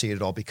take her to see it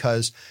at all,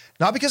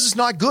 not because it's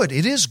not good.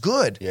 It is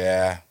good.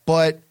 Yeah.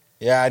 But...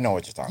 Yeah, I know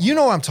what you're talking about. You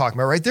know what I'm talking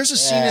about, right? There's a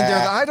scene in there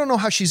that I don't know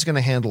how she's going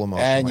to handle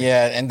emotionally.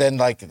 And then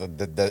like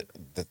the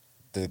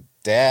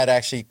dad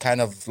actually kind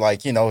of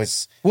like,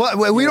 his...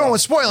 Well, we don't want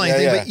to spoil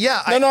anything, but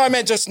yeah. I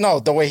meant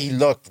the way he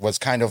looked was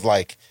kind of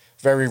like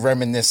very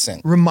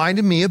reminiscent.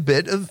 Reminded me a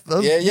bit of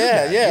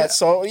yeah.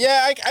 So,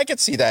 I could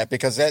see that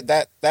because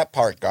that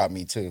part got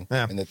me too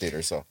in the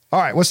theater. So,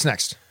 all right, what's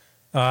next?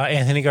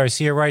 Anthony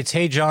Garcia writes,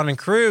 hey, John and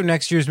crew,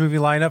 next year's movie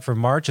lineup for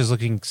March is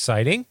looking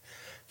exciting.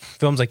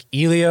 Films like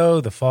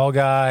Elio, The Fall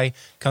Guy,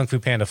 Kung Fu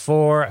Panda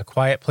 4, A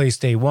Quiet Place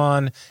Day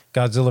 1,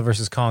 Godzilla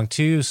vs. Kong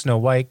 2, Snow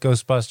White,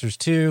 Ghostbusters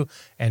 2,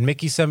 and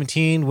Mickey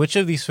 17. Which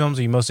of these films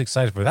are you most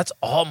excited for? That's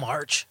all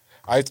March.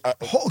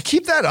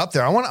 Keep that up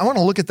there. I want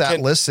to look at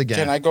that list again.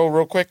 Can I go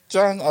real quick,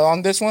 John,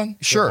 on this one?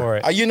 Sure.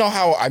 You know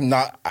how I'm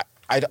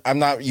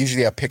not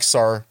usually a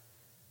Pixar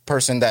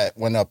person that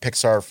when a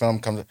Pixar film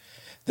comes,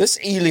 this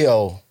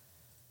Elio,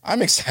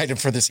 I'm excited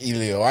for this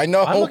Elio. I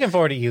know. I'm looking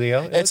forward to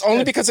Elio. It's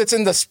only because it's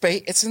in the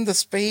space.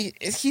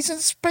 He's in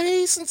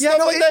space and stuff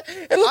like that.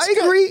 It looks I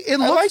agree.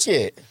 Good. I like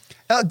it.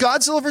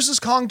 Godzilla vs.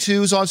 Kong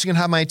 2 is obviously going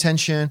to have my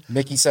attention.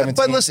 Mickey 17.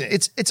 But listen,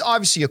 it's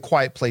obviously A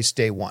Quiet Place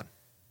Day 1.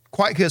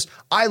 Because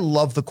I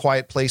love the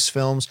Quiet Place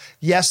films.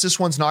 Yes, this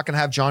one's not going to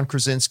have John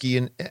Krasinski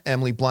and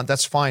Emily Blunt.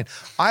 That's fine.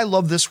 I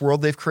love this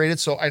world they've created,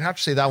 so I'd have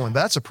to say that one.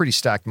 But that's a pretty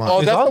stacked month.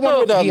 Oh, that's the one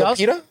with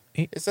Lupita?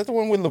 Is that the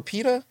one with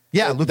Lupita?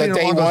 Yeah, Lupita. The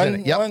day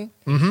one. Yep.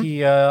 Mm-hmm.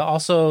 He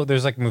also,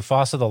 there's like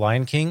Mufasa the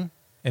Lion King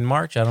in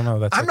March. I don't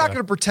know. I'm not going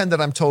to pretend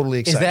that I'm totally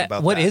excited about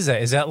that. What is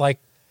that? Is that like...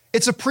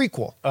 It's a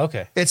prequel.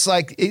 Okay. It's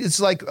like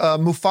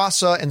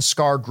Mufasa and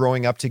Scar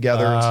growing up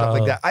together and stuff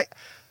like that.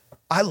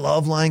 I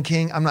love Lion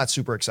King. I'm not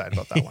super excited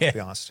about that one, to be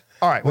honest.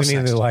 All right, what's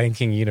next? The Lion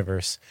King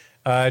universe.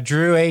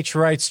 Drew H.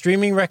 writes,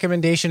 streaming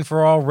recommendation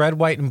for all Red,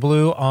 White, and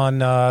Blue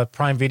on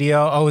Prime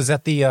Video. Oh, is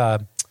that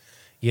the...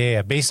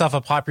 based off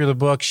a popular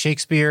book.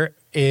 Shakespeare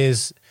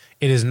is...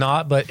 It is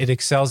not, but it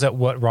excels at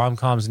what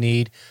rom-coms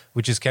need,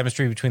 which is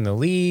chemistry between the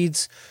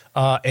leads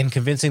and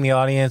convincing the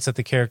audience that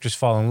the characters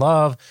fall in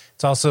love.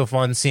 It's also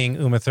fun seeing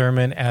Uma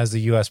Thurman as the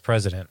U.S.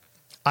 president.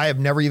 I have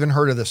never even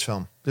heard of this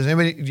film. Do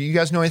you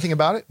guys know anything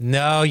about it?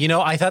 No,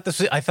 I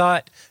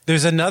thought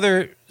there's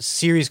another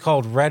series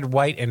called Red,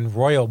 White, and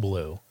Royal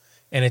Blue,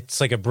 and it's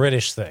like a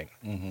British thing.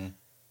 Mm-hmm.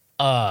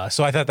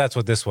 So I thought that's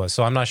what this was.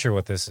 So I'm not sure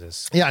what this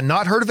is. Yeah,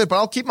 not heard of it, but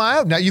I'll keep my eye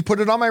out. Now you put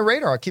it on my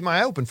radar. I'll keep my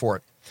eye open for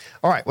it.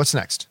 All right, what's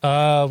next?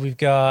 We've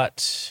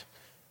got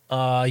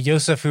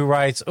Yosef who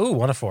writes,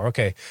 1 of 4.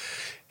 Okay.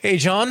 Hey,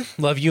 John,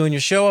 love you and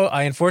your show.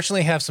 I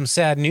unfortunately have some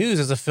sad news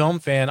as a film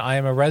fan. I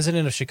am a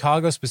resident of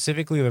Chicago,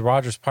 specifically the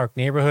Rogers Park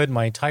neighborhood.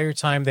 My entire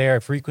time there, I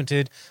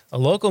frequented a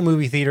local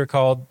movie theater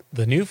called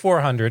the New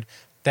 400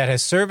 that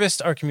has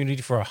serviced our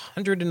community for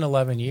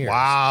 111 years.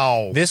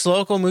 Wow. This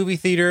local movie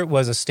theater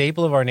was a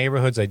staple of our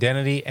neighborhood's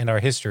identity and our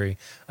history.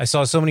 I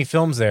saw so many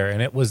films there,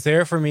 and it was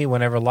there for me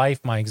whenever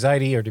life, my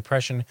anxiety, or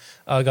depression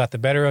got the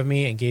better of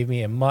me and gave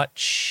me a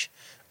much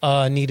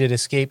needed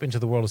escape into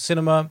the world of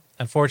cinema.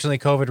 Unfortunately,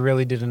 COVID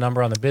really did a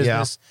number on the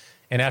business. Yeah.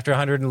 And after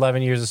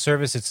 111 years of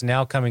service, it's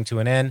now coming to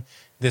an end.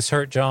 This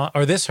hurts,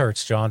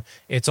 John.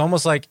 It's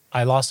almost like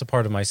I lost a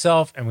part of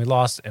myself, and we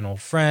lost an old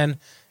friend.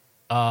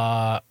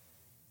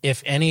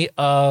 If any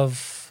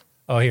of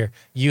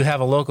you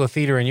have a local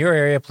theater in your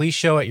area, please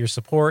show it your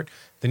support.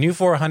 The New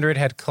 400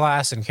 had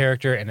class and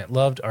character, and it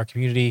loved our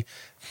community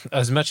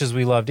as much as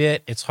we loved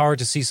it. It's hard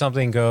to see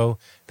something go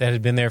that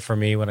had been there for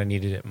me when I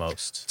needed it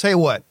most. Tell you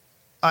what,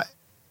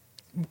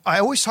 I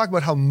always talk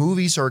about how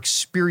movies are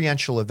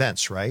experiential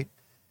events, right?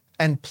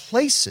 And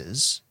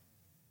places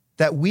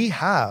that we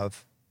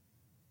have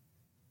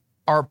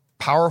are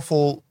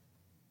powerful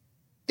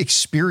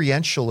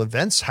experiential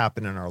events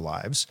happen in our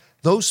lives,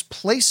 those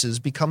places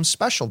become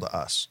special to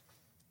us.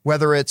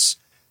 Whether it's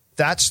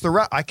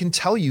I can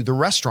tell you the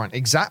restaurant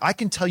I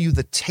can tell you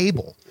the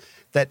table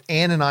that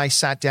Ann and I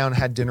sat down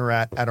and had dinner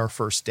at our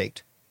first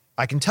date.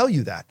 I can tell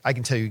you that. I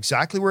can tell you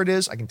exactly where it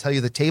is. I can tell you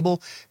the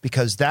table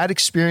because that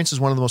experience is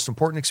one of the most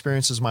important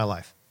experiences of my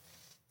life.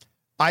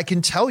 I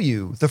can tell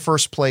you the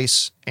first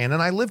place Ann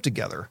and I lived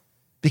together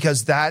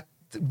because that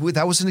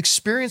was an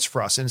experience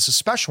for us and it's a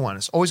special one.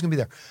 It's always going to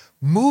be there.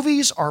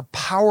 Movies are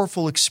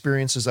powerful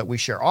experiences that we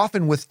share,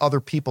 often with other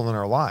people in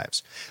our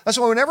lives. That's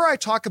why whenever I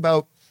talk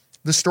about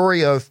the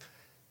story of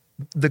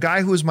the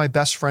guy who was my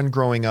best friend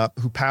growing up,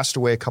 who passed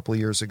away a couple of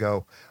years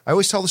ago, I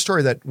always tell the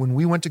story that when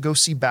we went to go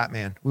see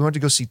Batman, we went to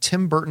go see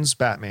Tim Burton's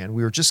Batman.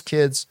 We were just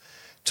kids,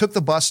 took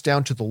the bus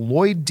down to the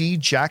Lloyd D.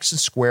 Jackson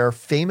Square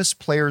Famous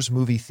Players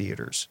movie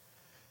theaters.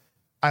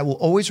 I will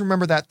always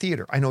remember that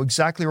theater. I know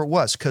exactly where it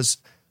was because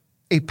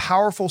a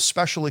powerful,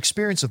 special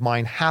experience of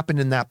mine happened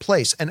in that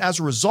place. And as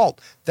a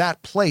result,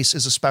 that place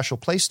is a special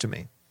place to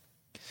me.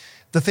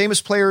 The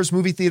Famous Players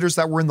movie theaters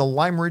that were in the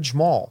Lime Ridge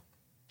Mall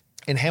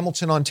in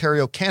Hamilton,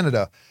 Ontario,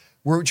 Canada,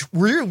 were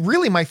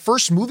really my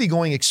first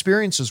movie-going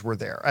experiences were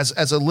there.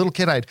 As a little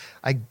kid, I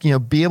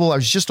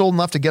was just old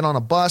enough to get on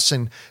a bus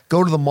and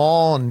go to the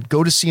mall and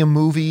go to see a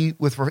movie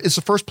it's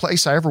the first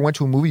place I ever went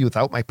to a movie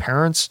without my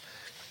parents.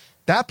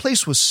 That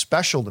place was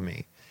special to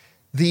me.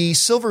 The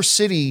Silver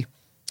City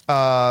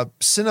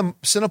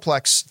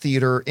Cineplex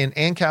Theater in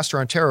Ancaster,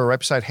 Ontario, right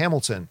beside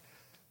Hamilton.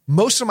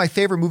 Most of my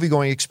favorite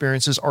movie-going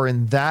experiences are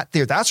in that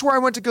theater. That's where I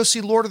went to go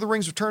see Lord of the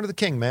Rings: Return of the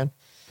King, man.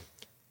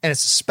 And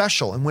it's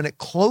special. And when it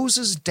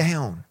closes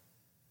down,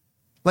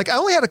 like I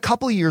only had a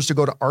couple of years to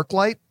go to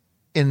ArcLight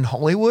in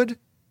Hollywood,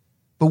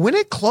 but when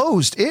it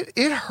closed,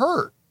 it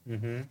hurt.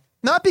 Mm-hmm.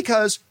 Not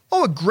because,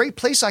 a great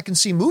place I can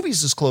see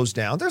movies is closed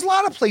down. There's a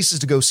lot of places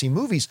to go see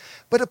movies,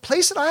 but a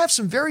place that I have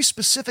some very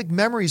specific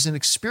memories and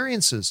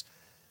experiences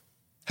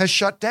has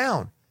shut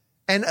down.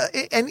 And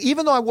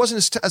even though I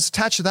wasn't as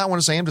attached to that one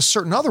as I am to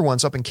certain other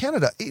ones up in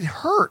Canada, it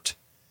hurt.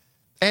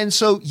 And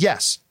so,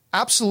 yes,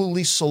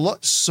 absolutely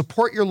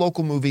support your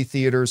local movie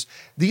theaters.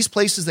 These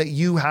places that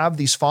you have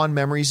these fond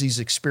memories, these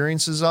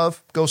experiences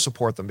of, go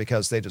support them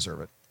because they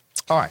deserve it.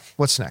 All right,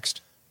 what's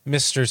next?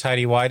 Mr.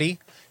 Tidy Whitey.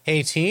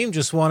 Hey team,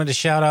 just wanted to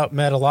shout out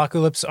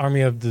Metalocalypse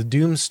Army of the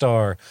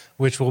Doomstar,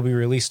 which will be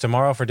released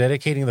tomorrow, for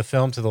dedicating the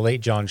film to the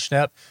late John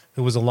Schnepp,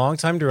 who was a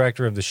longtime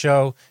director of the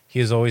show. He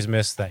is always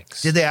missed.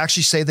 Thanks. Did they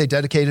actually say they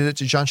dedicated it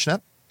to John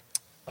Schnepp?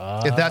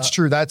 If that's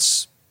true,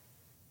 that's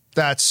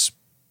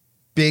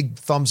big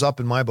thumbs up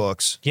in my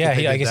books. Yeah,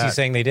 I guess he's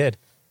saying they did.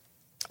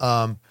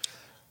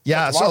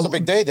 Yeah, so it's a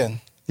big day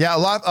then. Yeah, a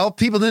lot of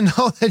people didn't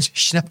know that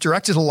Schnepp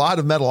directed a lot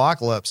of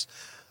Metalocalypse.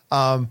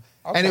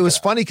 And it was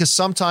funny because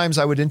sometimes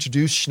I would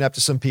introduce Schnepp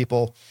to some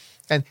people,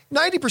 and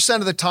 90%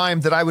 of the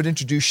time that I would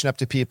introduce Schnepp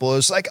to people, it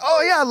was like,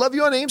 oh yeah, I love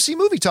you on AMC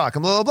Movie Talk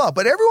and blah, blah, blah.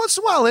 But every once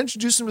in a while, I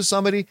introduce them to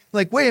somebody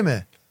like, wait a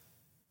minute,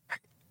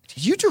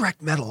 did you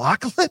direct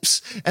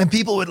Metalocalypse? And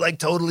people would like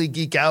totally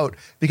geek out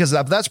because of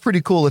that. But that's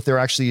pretty cool if they're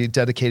actually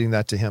dedicating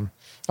that to him.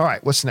 All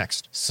right, what's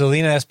next?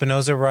 Selena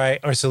Espinoza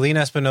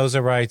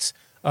writes,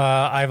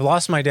 I've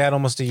lost my dad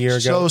almost a year ago.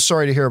 So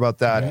sorry to hear about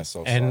that. Yeah,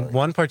 so and sorry.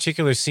 One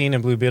particular scene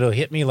in Blue Beetle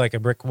hit me like a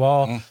brick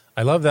wall.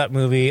 I love that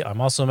movie. I'm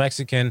also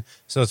Mexican,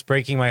 so it's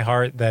breaking my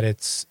heart that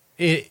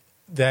it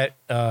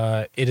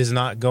is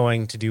not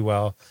going to do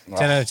well.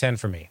 10 out of 10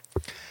 for me.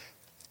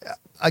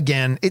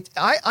 Again,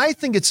 I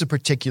think it's a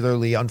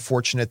particularly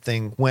unfortunate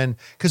thing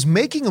because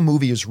making a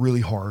movie is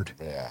really hard.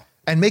 Yeah.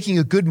 And making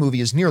a good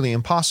movie is nearly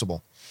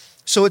impossible.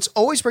 So it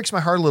always breaks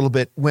my heart a little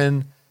bit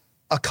when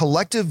a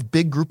collective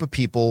big group of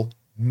people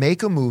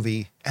make a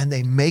movie and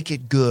they make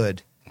it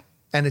good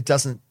and it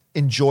doesn't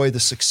enjoy the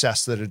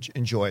success that it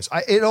enjoys.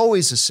 It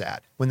always is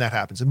sad when that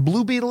happens. And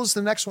Blue Beetle is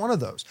the next one of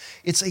those.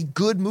 It's a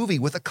good movie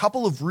with a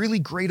couple of really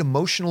great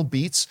emotional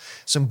beats,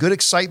 some good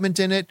excitement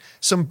in it,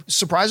 some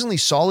surprisingly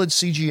solid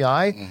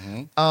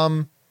CGI.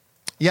 Mm-hmm.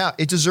 Yeah,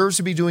 it deserves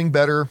to be doing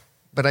better,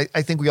 but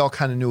I think we all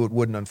kind of knew it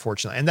wouldn't,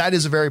 unfortunately. And that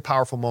is a very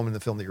powerful moment in the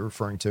film that you're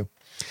referring to.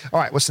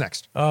 All right, what's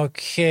next?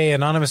 Okay,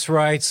 Anonymous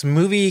writes,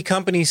 movie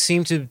companies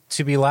seem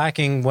to be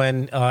lacking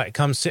when it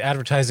comes to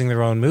advertising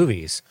their own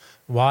movies.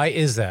 Why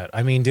is that?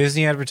 I mean,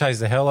 Disney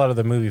advertised the hell out of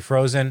the movie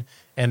Frozen,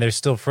 and there's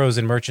still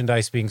Frozen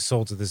merchandise being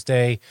sold to this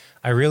day.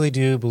 I really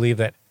do believe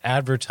that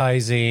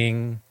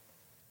advertising...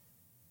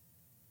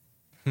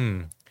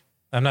 I'm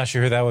not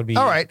sure who that would be.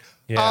 All right.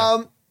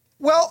 Yeah.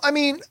 Well, I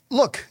mean,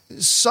 look,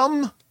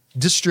 some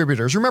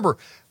distributors, remember,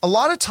 a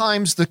lot of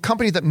times the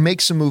company that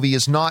makes a movie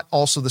is not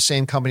also the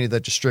same company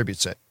that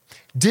distributes it.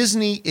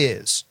 Disney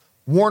is.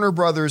 Warner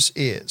Brothers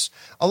is.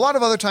 A lot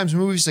of other times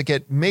movies that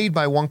get made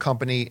by one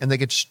company and they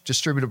get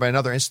distributed by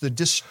another, it's the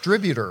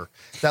distributor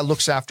that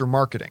looks after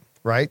marketing,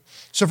 right?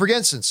 So for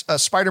instance,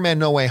 Spider-Man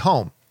No Way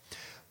Home,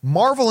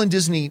 Marvel and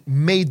Disney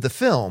made the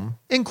film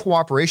in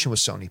cooperation with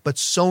Sony, but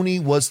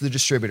Sony was the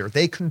distributor.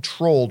 They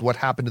controlled what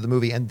happened to the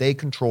movie and they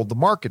controlled the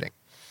marketing,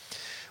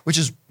 which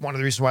is one of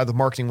the reasons why the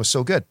marketing was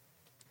so good.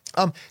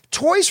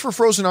 Toys for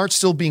Frozen aren't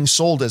still being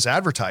sold as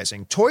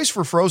advertising. Toys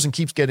for Frozen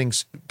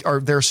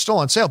they're still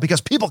on sale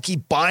because people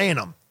keep buying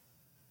them.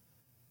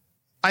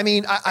 I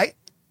mean,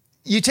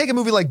 you take a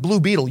movie like Blue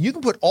Beetle, you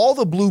can put all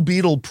the Blue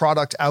Beetle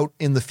product out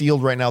in the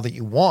field right now that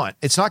you want.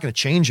 It's not going to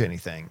change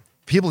anything.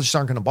 People just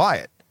aren't going to buy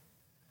it.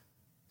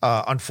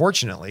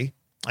 Unfortunately,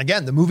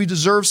 again, the movie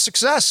deserves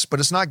success, but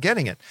it's not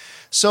getting it.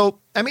 So,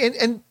 I mean,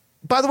 and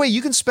by the way,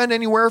 you can spend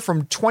anywhere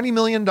from $20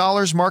 million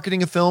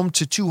marketing a film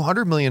to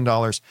 $200 million.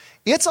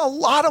 It's a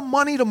lot of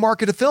money to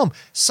market a film.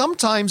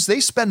 Sometimes they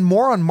spend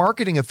more on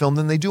marketing a film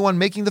than they do on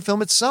making the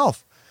film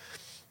itself.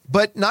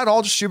 But not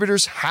all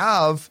distributors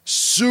have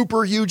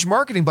super huge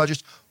marketing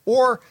budgets,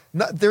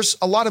 there's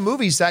a lot of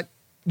movies that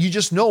you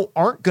just know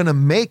aren't going to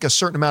make a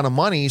certain amount of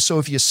money. So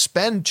if you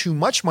spend too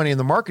much money in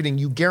the marketing,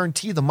 you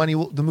guarantee the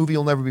movie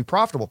will never be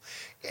profitable.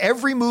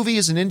 Every movie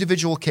is an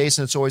individual case,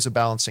 and it's always a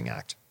balancing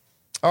act.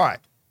 All right.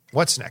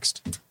 What's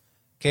next?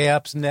 Okay,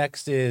 up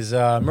next is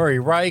Murray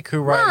Reich, who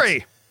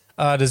writes,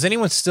 does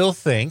anyone still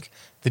think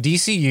the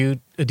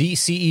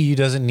DCEU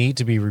doesn't need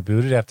to be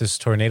rebooted after this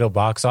tornado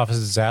box office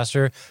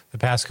disaster the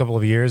past couple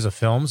of years of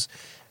films?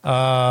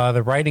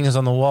 The writing is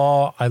on the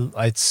wall.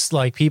 It's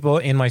like people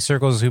in my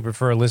circles who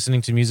prefer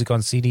listening to music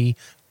on CD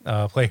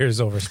players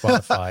over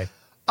Spotify.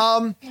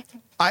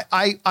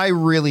 I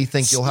really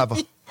think you'll have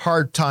a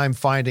hard time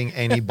finding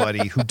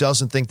anybody who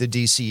doesn't think the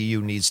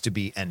DCEU needs to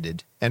be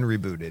ended and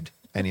rebooted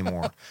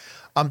anymore.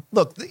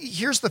 Look,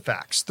 here's the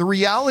facts. The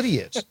reality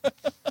is,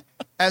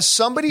 as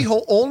somebody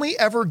who only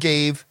ever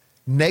gave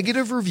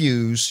negative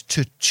reviews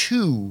to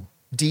 2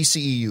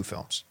 DCEU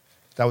films,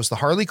 that was the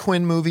Harley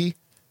Quinn movie,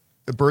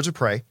 Birds of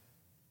Prey,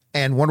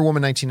 and Wonder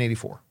Woman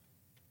 1984.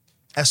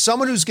 As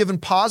someone who's given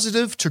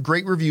positive to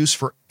great reviews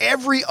for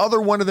every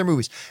other one of their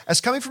movies, as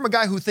coming from a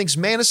guy who thinks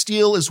Man of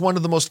Steel is one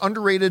of the most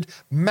underrated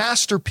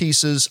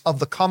masterpieces of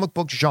the comic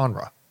book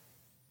genre,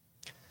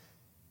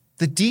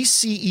 the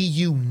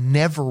DCEU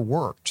never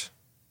worked.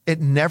 It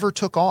never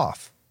took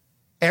off.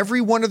 Every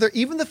one of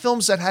even the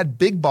films that had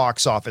big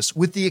box office,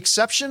 with the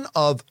exception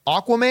of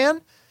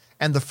Aquaman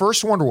and the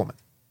first Wonder Woman,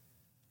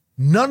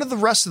 none of the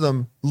rest of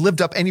them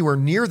lived up anywhere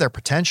near their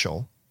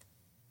potential.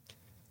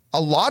 A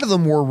lot of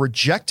them were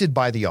rejected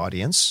by the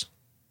audience,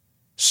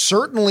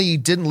 certainly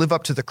didn't live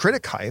up to the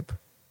critic hype,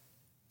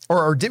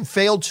 or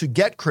failed to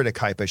get critic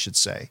hype, I should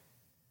say.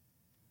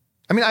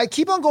 I mean, I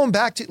keep on going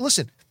back to,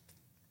 listen,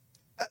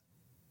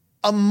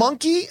 a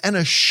monkey and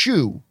a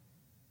shoe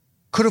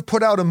could have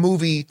put out a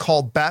movie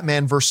called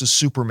Batman versus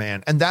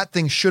Superman, and that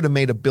thing should have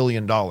made $1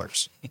 billion.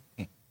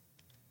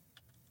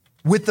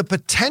 With the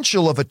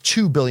potential of a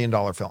 $2 billion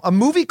film. A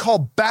movie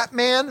called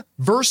Batman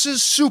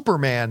versus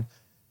Superman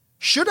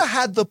should have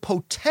had the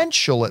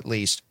potential, at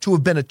least, to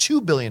have been a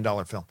 $2 billion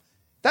film.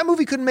 That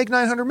movie couldn't make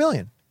 $900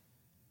 million.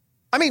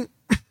 I mean,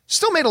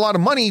 still made a lot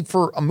of money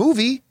for a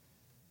movie,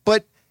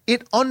 but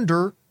it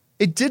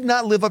did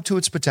not live up to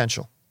its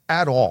potential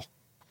at all.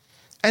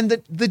 And the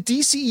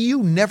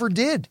DCEU never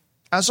did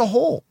as a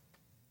whole.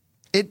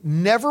 It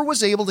never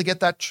was able to get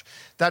that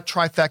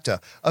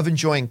trifecta of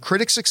enjoying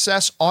critic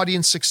success,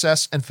 audience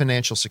success, and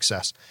financial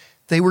success.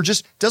 They were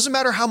just, doesn't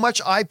matter how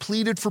much I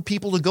pleaded for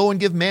people to go and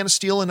give Man of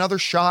Steel another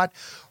shot,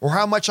 or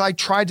how much I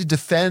tried to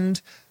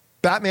defend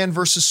Batman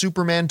versus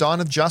Superman, Dawn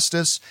of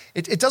Justice.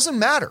 It doesn't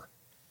matter.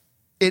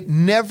 It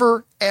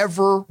never,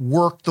 ever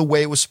worked the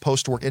way it was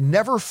supposed to work. It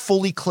never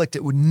fully clicked.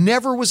 It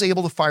never was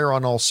able to fire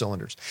on all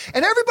cylinders.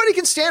 And everybody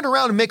can stand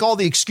around and make all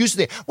the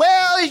excuses.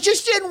 Well, it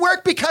just didn't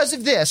work because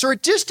of this, or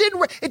it just didn't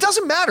work. It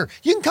doesn't matter.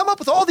 You can come up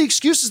with all the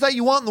excuses that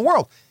you want in the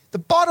world. The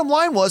bottom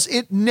line was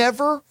it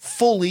never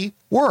fully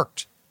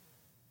worked.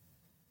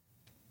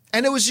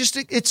 And it was just,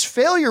 its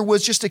failure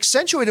was just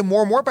accentuated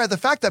more and more by the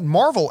fact that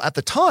Marvel at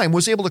the time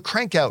was able to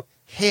crank out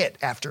hit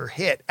after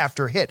hit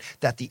after hit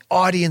that the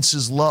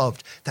audiences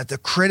loved, that the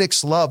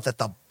critics loved, that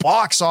the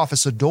box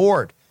office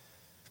adored.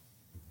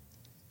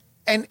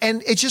 And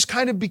it just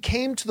kind of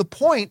became to the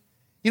point,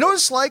 you know what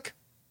it's like?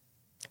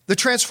 The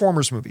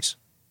Transformers movies.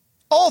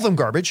 All of them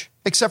garbage,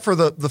 except for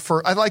the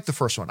first. I like the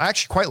first one. I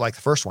actually quite like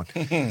the first one.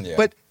 Yeah.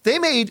 But they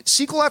made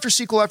sequel after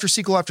sequel after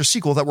sequel after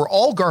sequel that were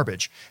all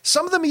garbage.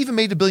 Some of them even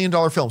made $1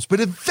 billion films, but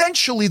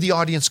eventually the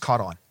audience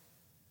caught on.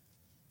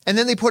 And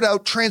then they put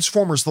out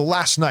Transformers The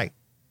Last Night,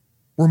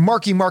 where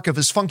Marky Mark of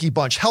his Funky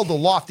Bunch held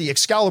aloft the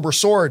Excalibur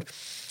sword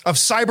of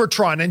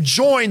Cybertron and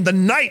joined the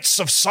Knights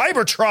of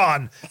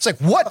Cybertron. It's like,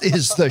 what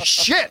is the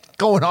shit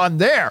going on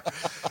there?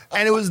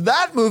 And it was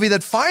that movie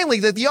that finally,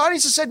 that the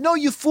audience said, no,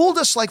 you fooled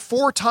us like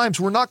 4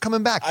 times. We're not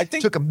coming back. I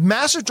think took a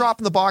massive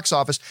drop in the box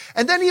office.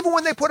 And then even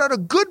when they put out a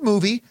good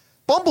movie,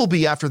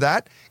 Bumblebee after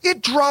that,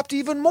 it dropped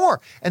even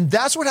more. And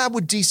that's what happened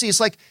with DC. It's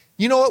like,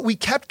 you know what?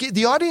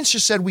 The audience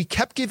just said, we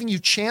kept giving you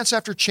chance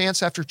after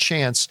chance after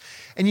chance,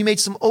 and you made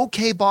some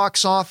okay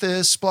box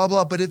office, blah,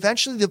 blah. But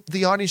eventually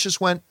the audience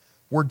just went,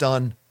 we're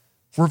done.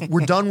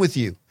 We're done with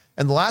you.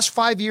 And the last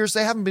 5 years,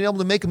 they haven't been able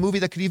to make a movie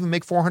that could even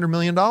make $400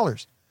 million.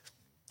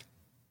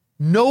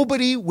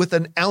 Nobody with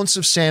an ounce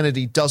of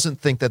sanity doesn't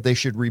think that they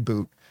should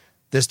reboot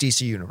this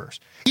DC universe.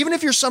 Even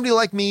if you're somebody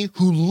like me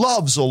who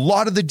loves a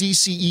lot of the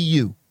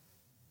DCEU,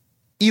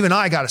 even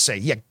I got to say,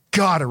 you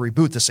got to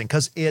reboot this thing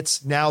because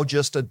it's now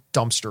just a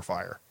dumpster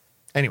fire.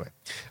 Anyway.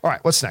 All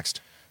right. What's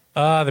next?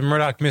 The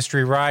Murdoch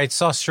Mystery Ride.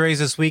 Saw Strays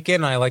this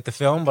weekend. I liked the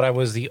film, but I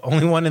was the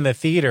only one in the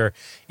theater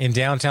in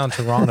downtown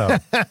Toronto.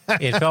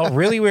 It felt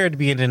really weird to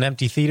be in an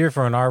empty theater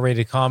for an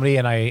R-rated comedy,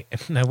 and I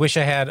wish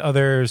I had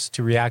others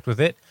to react with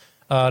it.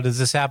 Does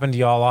this happen to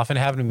y'all often?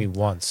 It happened to me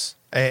once.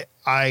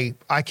 I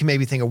can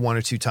maybe think of one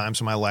or two times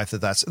in my life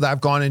that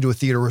I've gone into a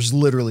theater where it's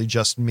literally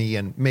just me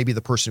and maybe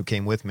the person who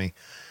came with me.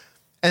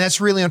 And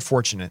that's really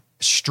unfortunate.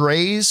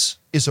 Strays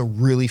is a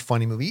really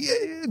funny movie.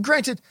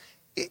 Granted,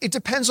 it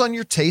depends on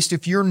your taste.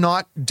 If you're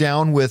not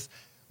down with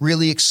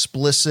really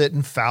explicit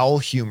and foul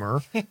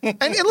humor, and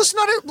listen,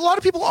 not a lot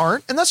of people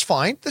aren't, and that's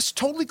fine. That's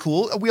totally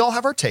cool. We all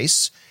have our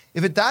tastes.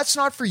 If that's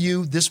not for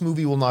you, this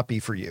movie will not be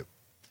for you.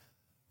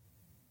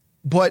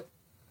 But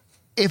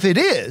if it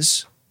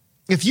is,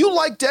 if you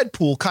like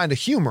Deadpool kind of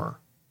humor,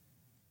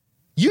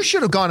 you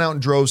should have gone out in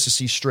droves to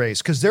see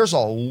Strays because there's a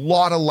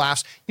lot of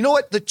laughs. You know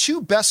what? The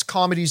two best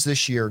comedies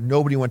this year,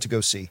 nobody went to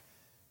go see.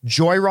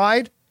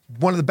 Joyride,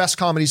 one of the best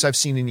comedies I've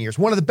seen in years.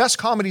 One of the best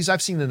comedies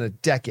I've seen in a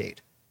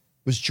decade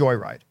was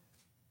Joyride.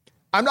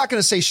 I'm not going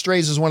to say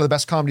Strays is one of the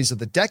best comedies of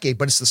the decade,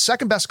 but it's the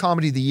second best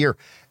comedy of the year.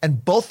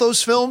 And both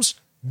those films,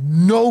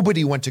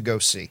 nobody went to go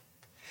see.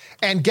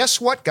 And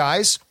guess what,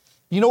 guys?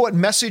 You know what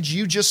message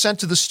you just sent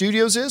to the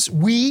studios is?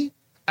 We,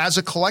 as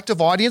a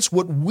collective audience,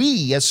 what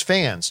we as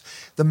fans,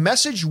 the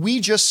message we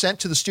just sent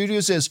to the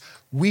studios is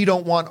we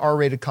don't want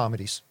R-rated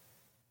comedies.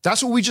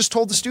 That's what we just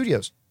told the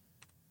studios.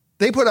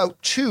 They put out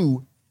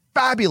two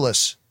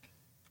fabulous,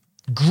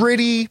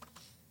 gritty,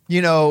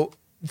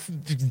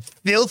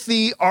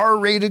 filthy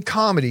R-rated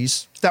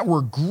comedies that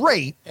were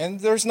great. And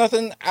there's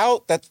nothing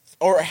out that,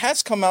 or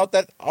has come out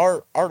that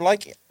are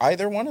like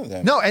either one of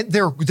them. No, and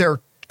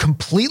they're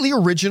completely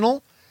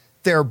original.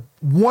 They're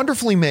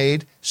wonderfully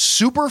made,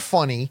 super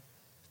funny.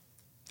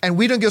 And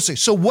we don't go see.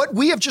 So what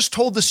we have just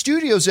told the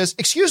studios is,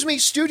 excuse me,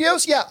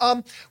 studios? Yeah,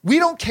 we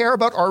don't care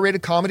about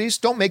R-rated comedies.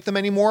 Don't make them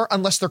anymore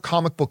unless they're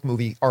comic book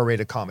movie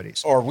R-rated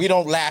comedies. Or we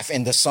don't laugh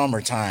in the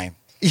summertime.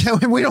 Yeah,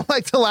 we don't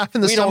like to laugh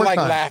in the summertime. We don't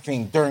like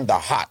laughing during the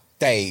hot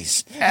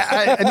days.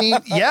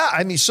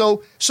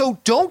 So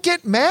don't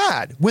get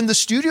mad. When the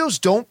studios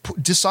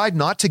don't decide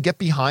not to get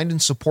behind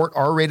and support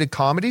R-rated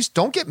comedies,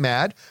 don't get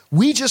mad.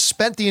 We just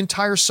spent the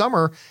entire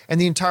summer and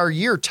the entire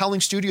year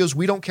telling studios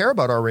we don't care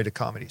about R-rated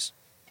comedies.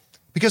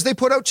 Because they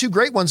put out two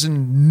great ones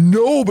and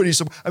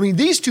nobody's... I mean,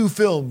 these two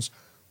films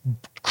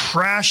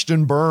crashed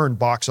and burned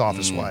box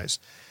office-wise.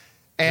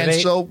 And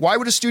so why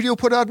would a studio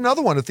put out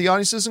another one if the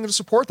audience isn't going to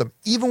support them,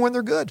 even when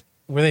they're good?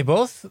 Were they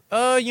both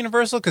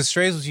Universal? Because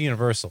Strays was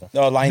Universal.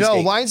 No,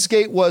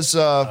 Lionsgate was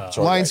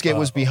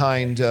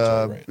behind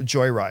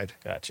Joyride.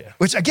 Gotcha.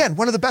 Which, again,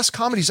 one of the best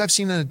comedies I've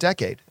seen in a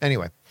decade.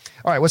 Anyway.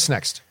 All right, what's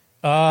next?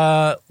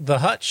 The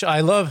Hutch.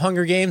 I love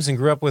Hunger Games and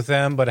grew up with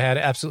them, but I had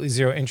absolutely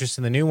zero interest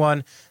in the new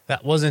one.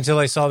 That wasn't until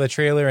I saw the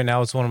trailer, and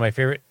now it's one of my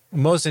favorite,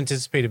 most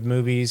anticipated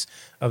movies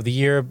of the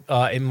year.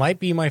 It might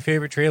be my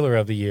favorite trailer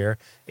of the year.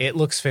 It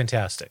looks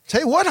fantastic.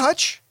 Tell you what,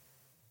 Hutch,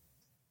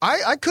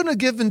 I couldn't have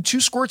given 2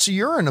 squirts of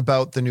urine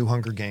about the new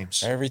Hunger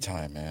Games. Every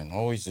time, man.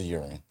 Always the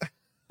urine.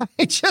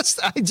 I just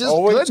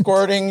always couldn't.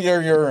 Squirting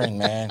your urine,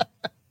 man.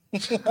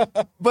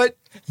 But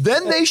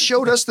then they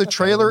showed us the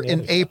trailer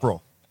in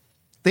April.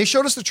 They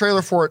showed us the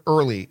trailer for it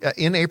early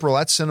in April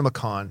at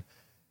CinemaCon.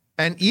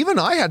 And even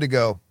I had to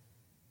go,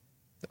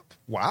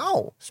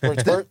 wow. Squirt,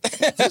 squirt.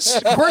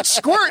 Squirt,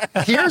 squirt.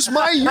 Here's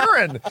my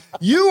urine.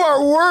 You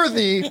are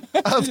worthy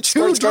of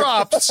 2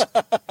 drops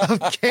of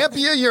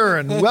Campia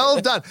urine. Well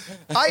done.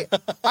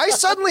 I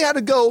suddenly had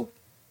to go,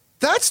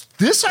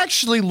 this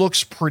actually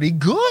looks pretty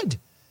good.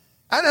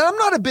 And I'm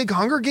not a big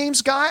Hunger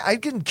Games guy. I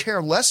didn't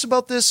care less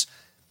about this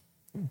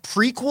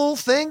prequel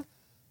thing.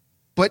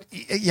 But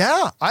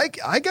yeah, I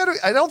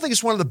don't think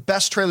it's one of the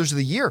best trailers of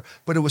the year,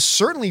 but it was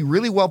certainly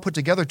really well put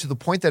together to the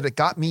point that it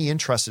got me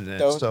interested in it.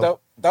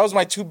 That was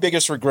my 2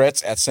 biggest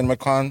regrets at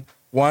CinemaCon.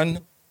 One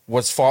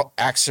was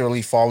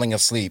actually falling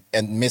asleep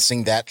and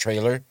missing that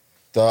trailer.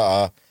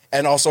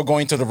 And also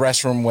going to the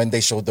restroom when they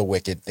showed the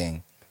Wicked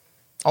thing.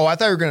 Oh, I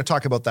thought you were going to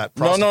talk about that.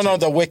 No,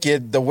 the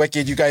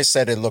Wicked. You guys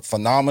said it looked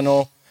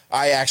phenomenal.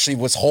 I actually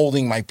was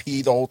holding my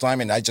pee the whole time,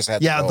 and I just had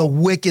to go. The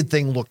Wicked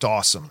thing looked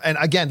awesome. And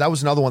again, that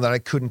was another one that I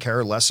couldn't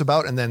care less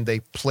about. And then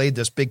they played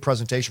this big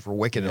presentation for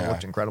Wicked, and it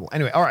looked incredible.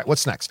 Anyway, all right,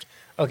 what's next?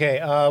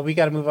 Okay, we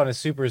got to move on to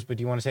supers, but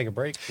do you want to take a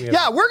break? We're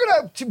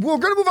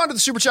gonna move on to the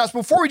super chats.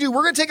 Before we do,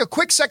 we're gonna take a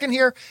quick second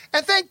here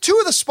and thank 2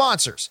 of the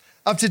sponsors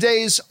of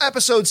today's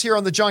episodes here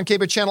on the John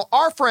Caber channel,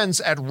 our friends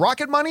at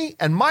Rocket Money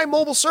and my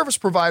mobile service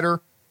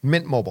provider,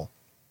 Mint Mobile.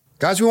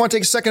 Guys, we want to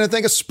take a second to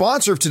thank a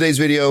sponsor of today's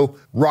video,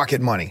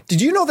 Rocket Money.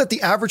 Did you know that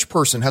the average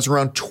person has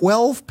around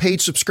 12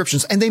 paid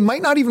subscriptions and they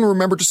might not even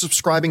remember to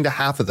subscribing to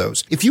half of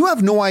those? If you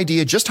have no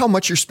idea just how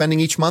much you're spending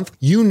each month,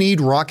 you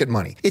need Rocket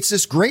Money. It's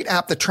this great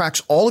app that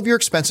tracks all of your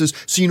expenses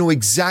so you know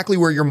exactly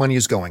where your money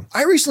is going.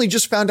 I recently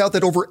just found out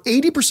that over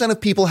 80%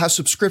 of people have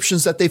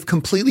subscriptions that they've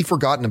completely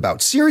forgotten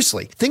about.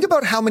 Seriously, think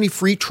about how many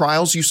free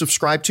trials you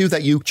subscribe to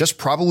that you just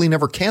probably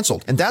never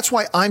canceled. And that's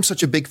why I'm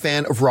such a big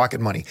fan of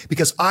Rocket Money,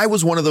 because I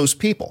was one of those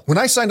people. When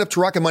I signed up to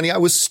Rocket Money, I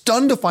was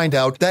stunned to find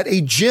out that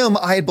a gym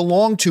I had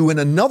belonged to in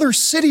another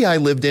city I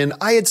lived in,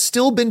 I had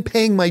still been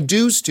paying my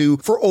dues to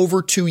for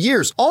over 2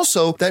 years.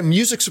 Also, that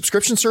music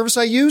subscription service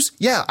I use,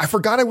 I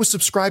forgot I was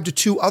subscribed to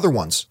 2 other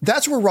ones.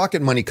 That's where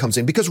Rocket Money comes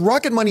in, because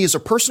Rocket Money is a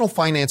personal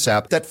finance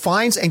app that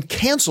finds and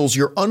cancels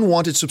your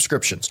unwanted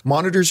subscriptions,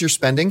 monitors your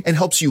spending, and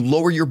helps you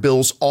lower your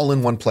bills all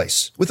in one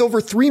place. With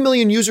over 3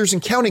 million users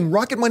and counting,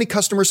 Rocket Money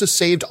customers have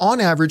saved on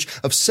average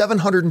of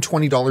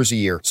 $720 a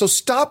year. So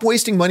stop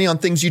wasting money on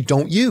things you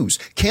don't use.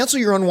 Cancel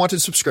your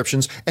unwanted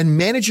subscriptions and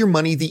manage your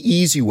money the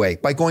easy way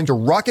by going to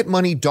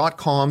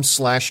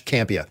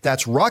rocketmoney.com/Campea.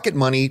 That's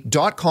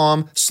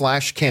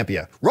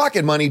rocketmoney.com/Campea.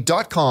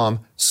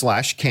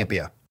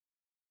 rocketmoney.com/Campea.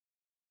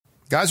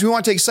 Guys, we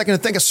want to take a second to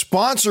thank a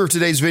sponsor of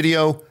today's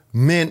video,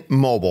 Mint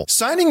Mobile.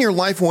 Signing your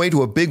life away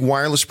to a big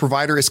wireless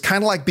provider is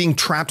kind of like being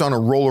trapped on a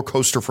roller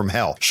coaster from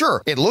hell.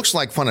 Sure, it looks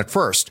like fun at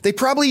first. They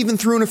probably even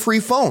threw in a free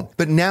phone,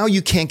 but now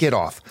you can't get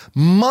off.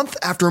 Month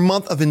after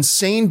month of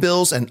insane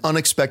bills and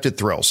unexpected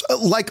thrills,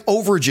 like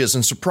overages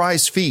and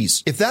surprise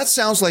fees. If that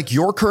sounds like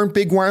your current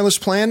big wireless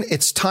plan,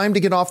 it's time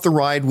to get off the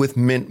ride with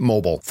Mint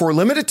Mobile. For a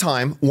limited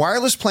time,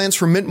 wireless plans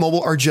from Mint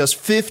Mobile are just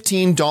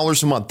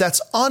 $15 a month.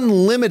 That's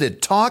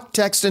unlimited talk,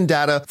 text, and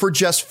data for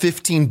just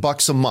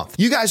 $15 a month.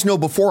 You guys know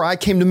before I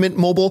came to Mint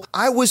Mobile,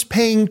 I was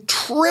paying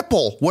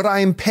triple what I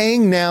am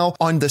paying now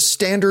on the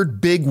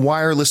standard big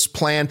wireless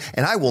plan,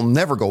 and I will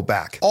never go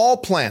back. All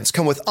plans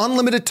come with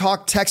unlimited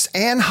talk, text,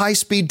 and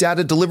high-speed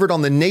data delivered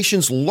on the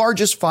nation's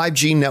largest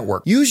 5G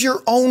network. Use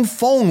your own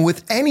phone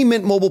with any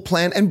Mint Mobile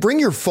plan and bring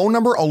your phone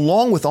number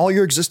along with all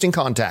your existing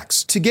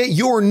contacts. To get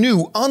your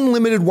new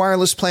unlimited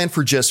wireless plan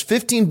for just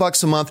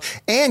 $15 a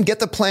month and get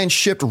the plan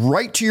shipped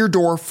right to your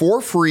door for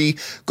free,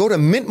 go to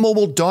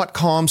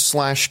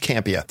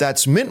mintmobile.com/Campea.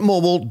 That's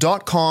mintmobile.com/Campea.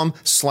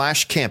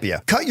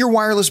 Cut your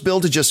wireless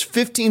bill to just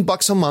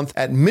 $15 a month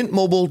at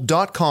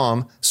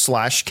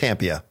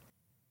mintmobile.com/Campea.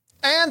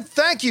 And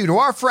thank you to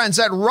our friends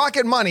at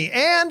Rocket Money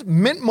and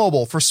Mint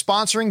Mobile for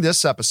sponsoring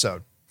this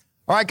episode.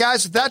 All right,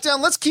 guys, with that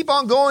down, let's keep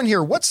on going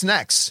here. What's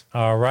next?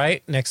 All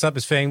right, next up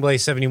is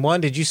Fangblaze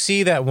 71. Did you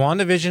see that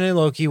WandaVision and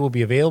Loki will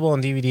be available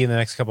on DVD in the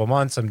next couple of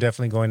months? I'm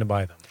definitely going to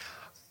buy them.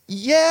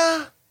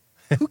 Yeah,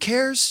 who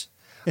cares?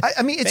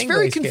 I mean, it's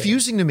very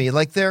confusing to me.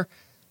 Like,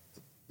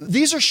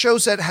 these are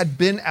shows that had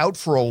been out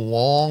for a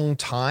long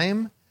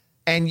time,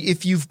 and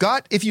if you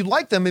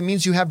like them, it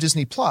means you have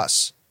Disney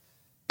Plus.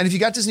 And if you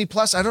got Disney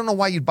Plus, I don't know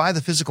why you'd buy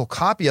the physical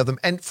copy of them.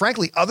 And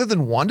frankly, other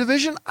than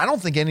WandaVision, I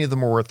don't think any of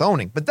them are worth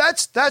owning. But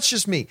that's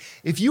just me.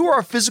 If you are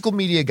a physical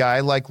media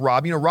guy like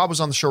Rob, Rob was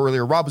on the show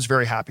earlier. Rob was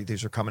very happy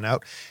these are coming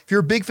out. If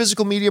you're a big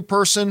physical media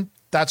person,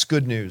 that's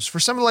good news.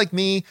 For someone like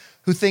me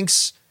who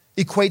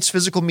equates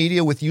physical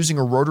media with using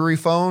a rotary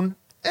phone,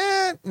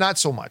 not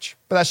so much.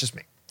 But that's just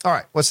me. All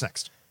right, what's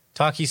next?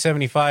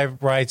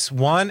 Taki75 writes,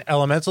 1,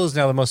 Elemental is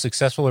now the most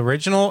successful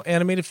original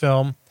animated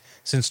film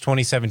since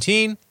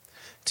 2017.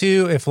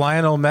 2, if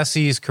Lionel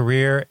Messi's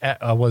career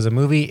was a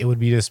movie, it would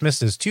be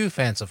dismissed as too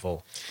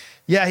fanciful.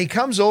 Yeah, he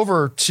comes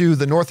over to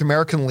the North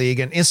American League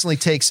and instantly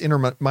takes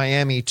Inter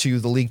Miami to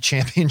the league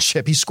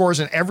championship. He scores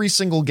in every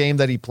single game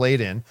that he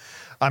played in.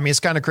 I mean, it's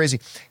kind of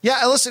crazy.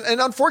 Yeah, listen, and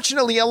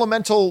unfortunately,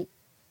 Elemental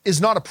is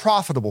not a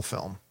profitable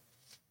film.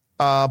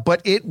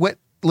 But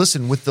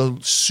listen, with the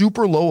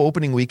super low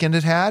opening weekend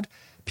it had,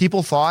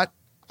 people thought,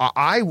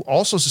 I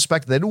also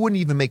suspect that it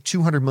wouldn't even make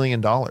 $200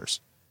 million.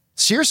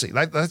 Seriously,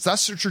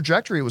 that's the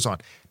trajectory it was on.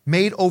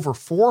 Made over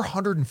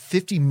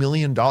 $450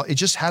 million. It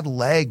just had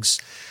legs.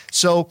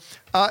 So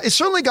it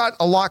certainly got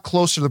a lot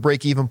closer to the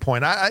break-even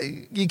point.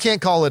 You can't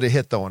call it a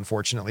hit, though,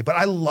 unfortunately. But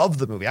I love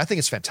the movie. I think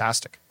it's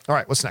fantastic. All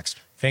right, what's next?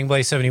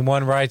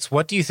 Fangblaze71 writes,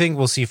 what do you think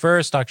we'll see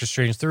first? Doctor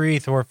Strange 3,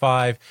 Thor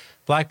 5,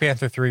 Black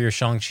Panther 3, or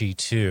Shang-Chi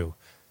 2?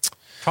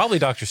 Probably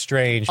Doctor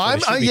Strange. I'm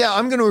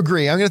going to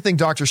agree. I'm going to think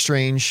Doctor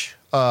Strange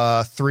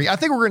 3. I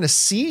think we're going to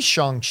see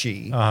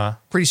Shang-Chi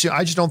pretty soon.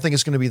 I just don't think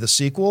it's going to be the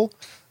sequel.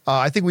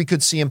 I think we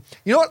could see him.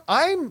 You know what?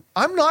 I'm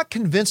not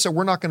convinced that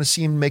we're not going to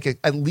see him make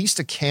at least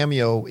a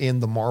cameo in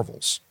the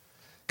Marvels,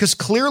 because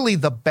clearly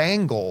the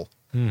bangle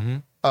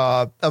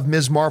of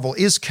Ms. Marvel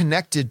is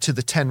connected to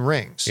the 10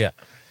 Rings. Yeah.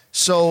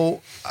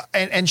 So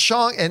and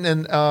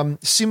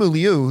Simu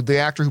Liu, the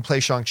actor who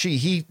plays Shang-Chi,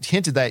 he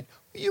hinted that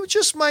you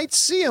just might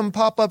see him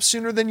pop up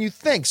sooner than you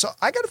think. So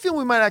I got a feeling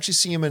we might actually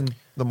see him in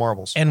the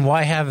Marvels. And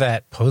why have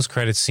that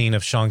post-credit scene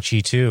of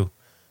Shang-Chi 2,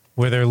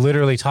 where they're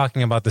literally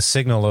talking about the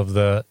signal of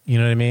the, you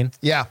know what I mean?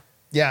 Yeah.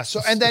 Yeah.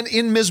 So, and then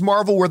in Ms.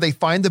 Marvel, where they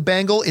find the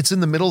bangle, it's in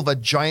the middle of a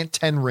giant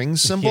 10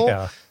 rings symbol.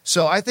 Yeah.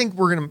 So I think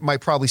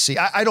might probably see.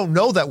 I don't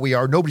know that we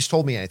are. Nobody's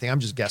told me anything. I'm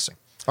just guessing.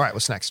 All right,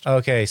 what's next?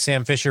 Okay,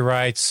 Sam Fisher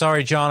writes,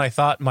 sorry, John, I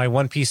thought my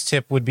One Piece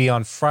tip would be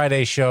on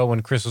Friday's show when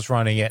Chris was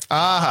running it.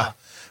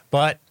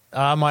 But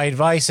my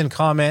advice and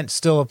comment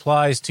still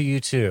applies to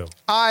you too.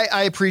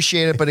 I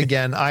appreciate it, but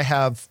again, I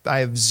have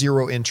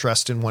zero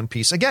interest in One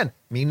Piece. Again,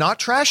 me not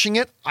trashing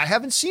it. I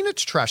haven't seen it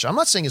to trash. I'm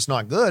not saying it's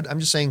not good. I'm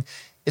just saying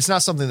it's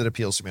not something that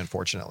appeals to me,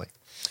 unfortunately.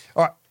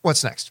 All right,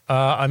 what's next?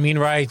 Amin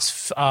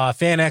writes,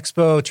 Fan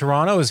Expo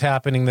Toronto is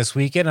happening this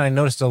weekend, and I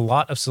noticed a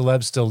lot of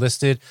celebs still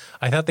listed.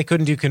 I thought they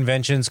couldn't do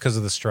conventions because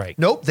of the strike.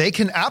 Nope, they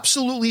can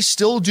absolutely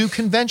still do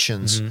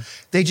conventions.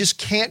 They just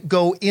can't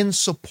go in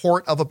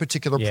support of a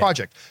particular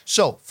project.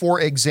 So, for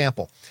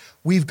example,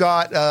 we've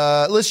got,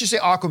 let's just say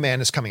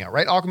Aquaman is coming out,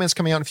 right? Aquaman's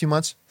coming out in a few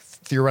months,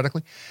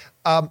 theoretically.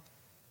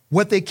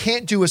 What they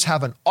can't do is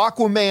have an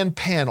Aquaman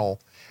panel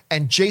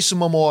and Jason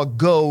Momoa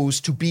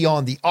goes to be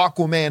on the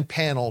Aquaman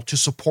panel to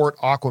support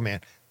Aquaman.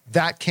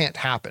 That can't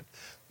happen.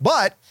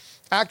 But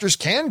actors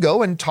can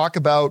go and talk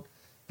about,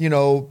 you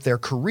know, their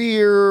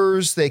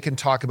careers. They can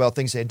talk about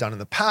things they had done in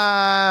the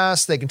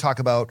past. They can talk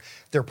about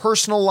their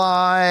personal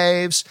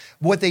lives.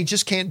 What they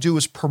just can't do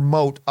is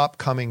promote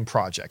upcoming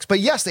projects. But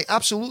yes, they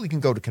absolutely can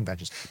go to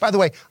conventions. By the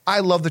way,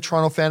 I love the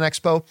Toronto Fan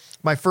Expo.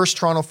 My first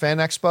Toronto Fan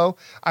Expo,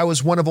 I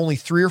was one of only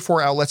 3 or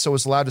 4 outlets that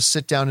was allowed to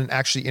sit down and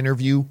actually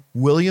interview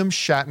William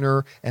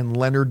Shatner and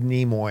Leonard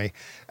Nimoy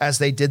as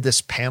they did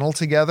this panel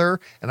together.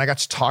 And I got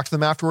to talk to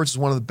them afterwards. It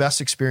was one of the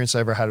best experiences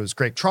I ever had. It was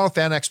great. Toronto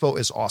Fan Expo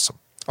is awesome.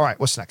 All right,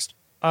 what's next?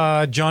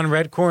 John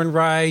Redcorn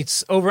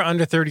writes, over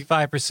under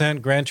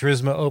 35%, Gran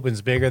Turismo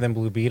opens bigger than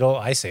Blue Beetle.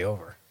 I say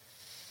over.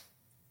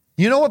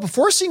 You know what?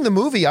 Before seeing the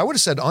movie, I would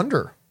have said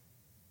under.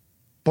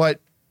 But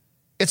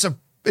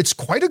it's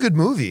quite a good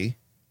movie.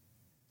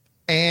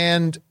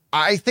 And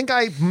I think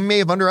I may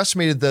have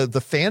underestimated the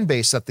fan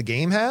base that the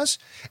game has.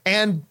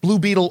 And Blue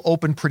Beetle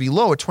opened pretty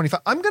low at 25.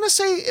 I'm going to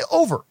say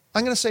over.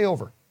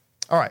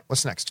 All right,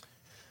 what's next?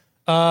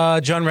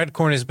 John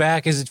Redcorn is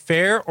back. Is it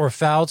fair or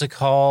foul to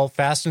call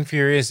Fast and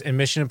Furious and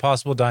Mission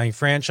Impossible dying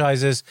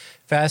franchises?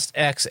 Fast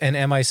X and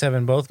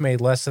MI7 both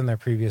made less than their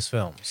previous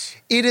films.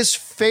 It is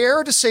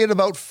fair to say it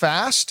about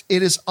Fast.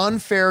 It is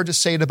unfair to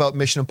say it about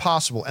Mission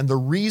Impossible. And the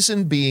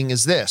reason being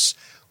is this.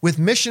 With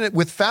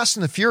Fast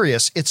and the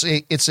Furious,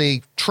 it's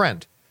a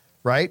trend,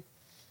 right?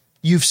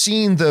 You've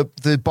seen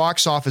the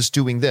box office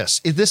doing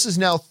this. This is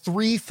now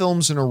 3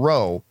 films in a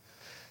row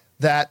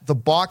that the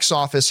box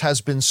office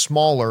has been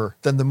smaller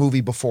than the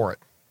movie before it.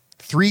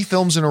 3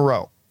 films in a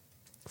row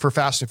for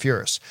Fast and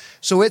Furious.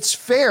 So it's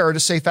fair to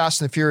say Fast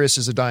and the Furious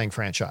is a dying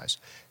franchise.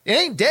 It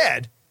ain't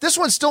dead. This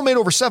one still made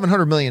over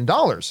 $700 million.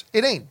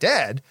 It ain't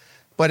dead,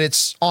 but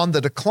it's on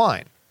the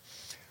decline.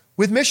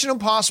 With Mission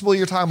Impossible,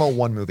 you're talking about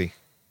 1 movie.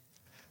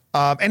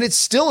 And it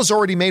still has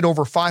already made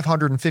over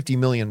 $550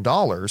 million.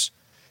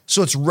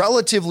 So it's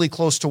relatively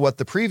close to what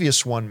the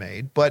previous one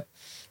made. But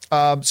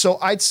so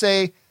I'd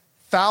say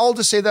foul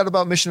to say that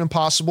about Mission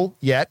Impossible,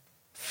 yet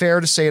fair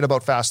to say it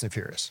about Fast and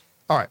Furious.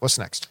 All right, what's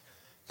next?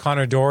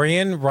 Connor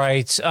Dorian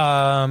writes,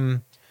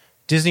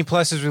 Disney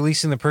Plus is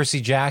releasing the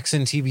Percy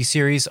Jackson TV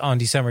series on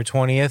December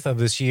 20th of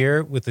this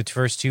year with the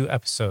first 2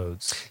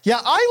 episodes. Yeah,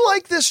 I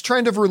like this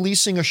trend of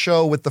releasing a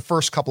show with the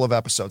first couple of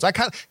episodes.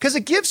 Because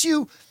it gives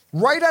you,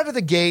 right out of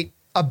the gate,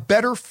 a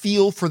better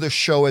feel for the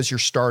show as you're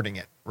starting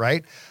it,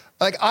 right?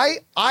 Like, I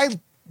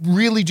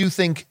really do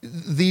think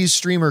these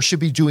streamers should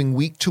be doing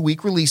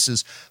week-to-week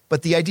releases,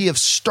 but the idea of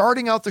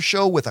starting out the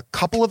show with a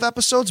couple of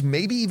episodes,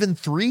 maybe even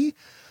 3,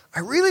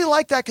 I really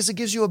like that because it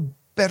gives you a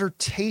better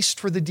taste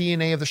for the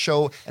DNA of the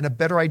show and a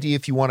better idea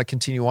if you want to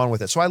continue on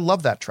with it. So I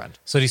love that trend.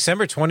 So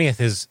December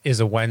 20th is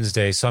a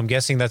Wednesday, so I'm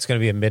guessing that's going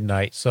to be at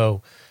midnight.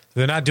 So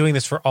they're not doing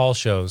this for all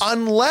shows.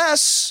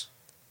 Unless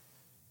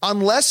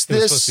this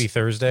supposed to be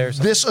Thursday or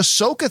something. This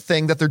Ahsoka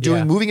thing that they're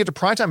doing, moving it to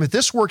primetime, if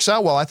this works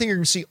out well, I think you're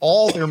going to see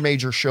all their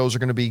major shows are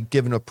going to be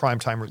given a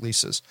primetime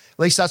releases. At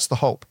least that's the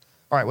hope.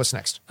 All right, what's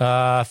next?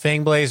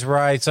 Fangblaze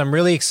writes, I'm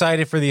really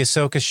excited for the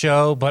Ahsoka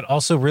show, but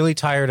also really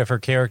tired of her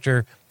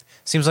character.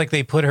 Seems like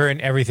they put her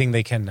in everything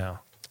they can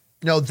now.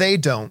 No, they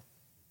don't.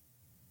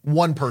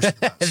 One person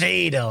does.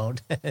 They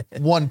don't.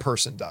 One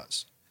person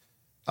does.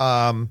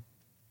 I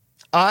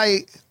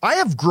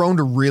have grown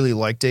to really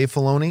like Dave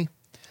Filoni.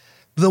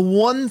 The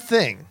one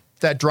thing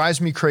that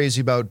drives me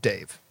crazy about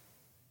Dave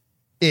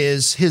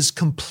is his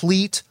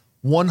complete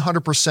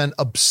 100%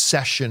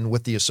 obsession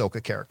with the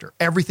Ahsoka character.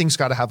 Everything's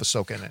got to have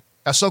Ahsoka in it.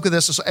 Ahsoka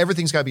this,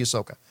 everything's got to be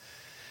Ahsoka.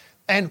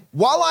 And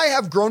while I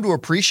have grown to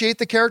appreciate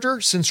the character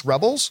since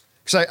Rebels,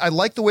 because I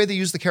like the way they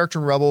use the character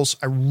in Rebels,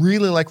 I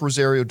really like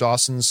Rosario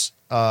Dawson's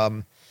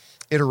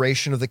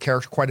iteration of the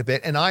character quite a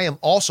bit. And I am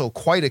also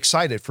quite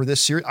excited for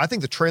this series. I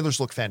think the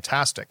trailers look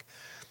fantastic.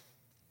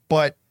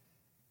 But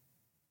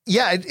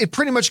yeah, it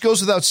pretty much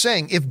goes without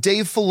saying, if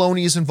Dave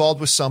Filoni is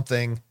involved with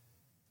something,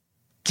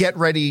 get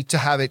ready to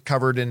have it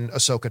covered in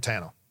Ahsoka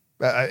Tano.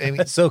 I mean,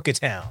 Ahsoka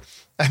Town.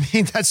 I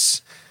mean,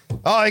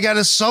 I got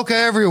Ahsoka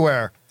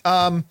everywhere.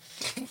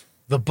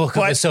 The Book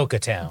of Ahsoka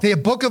Tano. The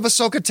Book of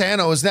Ahsoka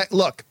Tano is that.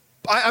 Look,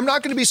 I'm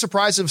not going to be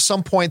surprised if at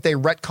some point they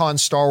retcon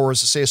Star Wars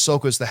to say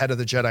Ahsoka is the head of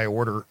the Jedi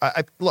Order.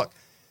 Look,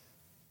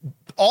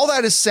 all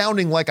that is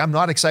sounding like I'm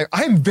not excited.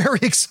 I'm very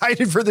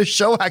excited for this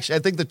show, actually. I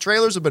think the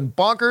trailers have been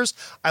bonkers.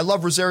 I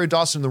love Rosario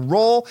Dawson in the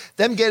role.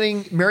 Them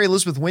getting Mary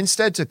Elizabeth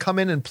Winstead to come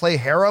in and play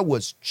Hera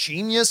was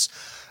genius.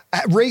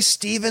 Ray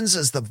Stevens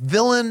as the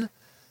villain.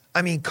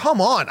 I mean, come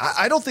on.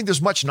 I don't think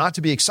there's much not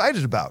to be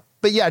excited about.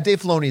 But yeah,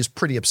 Dave Filoni is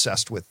pretty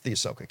obsessed with the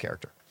Ahsoka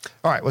character.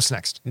 All right, what's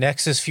next?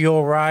 Next is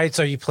Fuel Rides.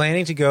 Are you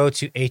planning to go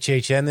to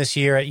HHN this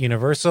year at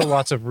Universal?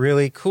 Lots of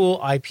really cool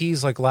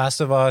IPs like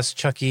Last of Us,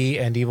 Chucky,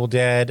 and Evil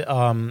Dead.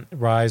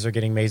 Rise are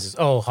getting mazes.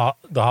 Oh,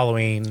 the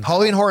Halloween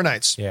Horror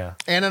Nights. Yeah.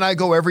 Ann and I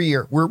go every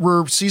year.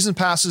 We're season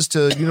passes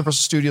to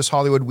Universal Studios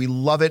Hollywood. We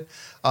love it.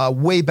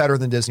 Way better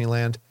than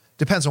Disneyland.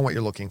 Depends on what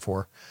you're looking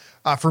for.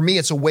 For me,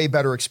 it's a way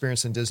better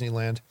experience than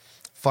Disneyland.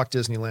 Fuck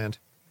Disneyland.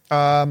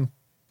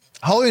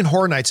 Halloween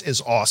Horror Nights is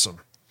awesome.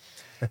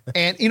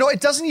 And,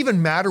 it doesn't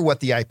even matter what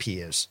the IP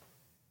is.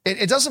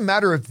 It doesn't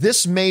matter if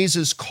this maze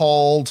is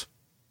called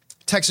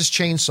Texas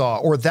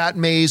Chainsaw or that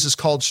maze is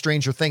called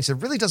Stranger Things. It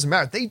really doesn't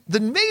matter. The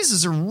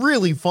mazes are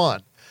really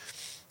fun.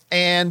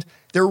 And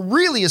they're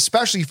really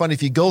especially fun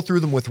if you go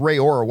through them with Ray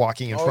Ora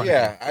walking in front of you. Oh,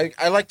 yeah.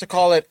 I like to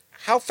call it,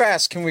 how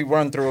fast can we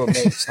run through a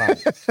maze time?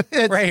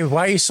 Ray,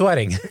 why are you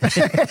sweating?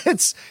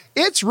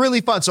 It's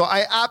really fun. So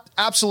I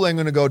absolutely am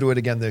going to go do it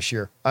again this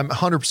year. I'm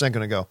 100%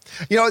 going to go.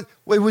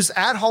 It was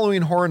at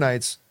Halloween Horror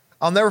Nights.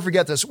 I'll never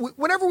forget this.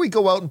 Whenever we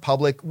go out in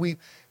public, we're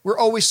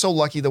always so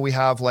lucky that we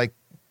have like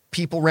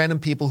random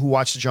people who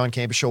watch the John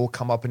Campea Show will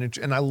come up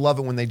and I love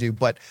it when they do.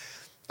 But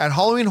at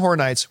Halloween Horror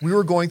Nights, we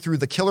were going through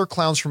the Killer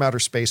Clowns from Outer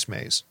Space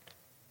maze.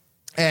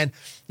 And,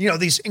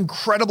 these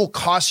incredible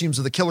costumes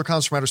of the killer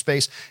clowns from outer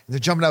space, and they're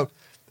jumping out.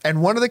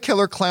 And one of the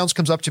killer clowns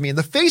comes up to me, and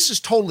the face is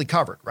totally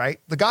covered, right?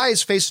 The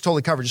guy's face is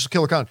totally covered, just a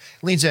killer clown.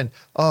 Leans in,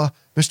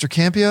 Mr.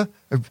 Campea,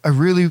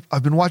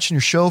 I've been watching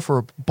your show for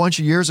a bunch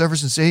of years, ever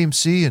since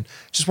AMC, and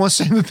just want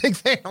to say I'm a big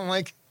fan. I'm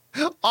like,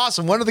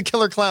 awesome. One of the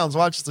killer clowns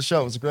watches the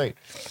show. It was great.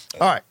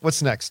 All right,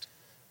 what's next?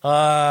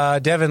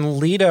 Devin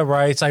Lita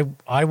writes,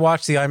 I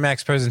watched the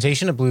IMAX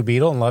presentation of Blue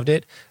Beetle and loved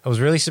it. I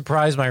was really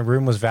surprised my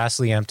room was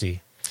vastly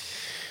empty.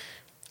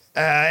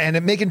 And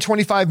it making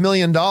 $25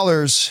 million,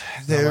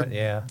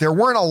 there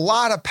weren't a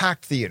lot of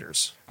packed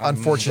theaters,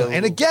 unfortunately.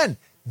 And again,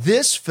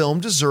 this film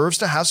deserves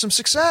to have some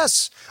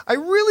success. I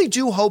really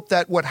do hope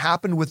that what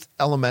happened with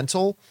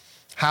Elemental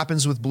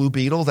happens with Blue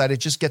Beetle, that it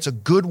just gets a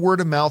good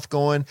word of mouth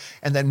going,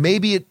 and then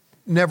maybe it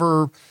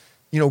never,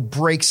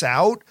 breaks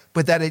out,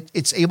 but that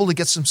it's able to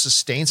get some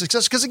sustained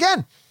success. Because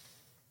again,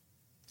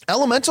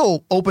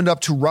 Elemental opened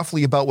up to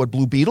roughly about what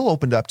Blue Beetle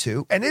opened up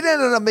to, and it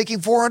ended up making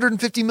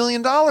 $450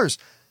 million.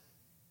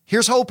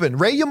 Here's hoping.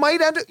 Ray,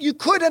 you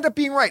could end up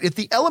being right. If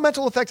the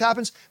elemental effect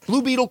happens,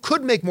 Blue Beetle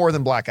could make more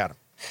than Black Adam.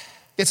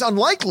 It's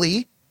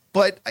unlikely,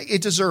 but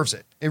it deserves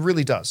it. It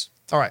really does.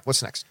 All right,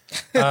 what's next?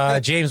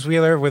 James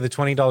Wheeler with a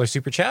 $20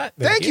 super chat.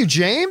 Thank you,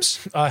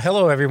 James.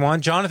 Hello,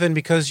 everyone. Jonathan,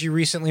 because you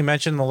recently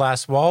mentioned The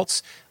Last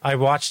Waltz, I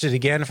watched it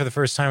again for the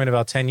first time in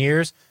about 10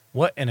 years.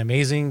 What an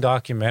amazing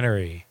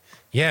documentary.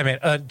 Yeah,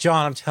 man.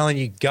 John, I'm telling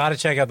you, got to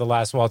check out The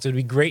Last Waltz. It would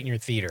be great in your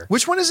theater.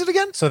 Which one is it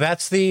again? So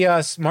that's the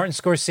Martin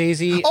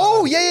Scorsese.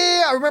 Oh,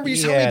 yeah. I remember you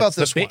telling me about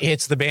this one.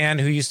 It's the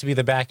band who used to be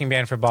the backing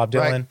band for Bob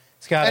Dylan. Right.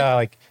 It's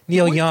got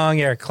Neil Young,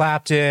 Eric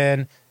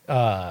Clapton.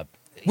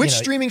 Which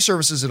streaming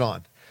service is it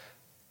on?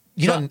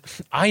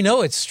 I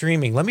know it's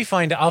streaming. Let me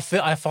find out.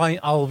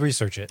 I'll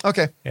research it.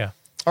 Okay. Yeah.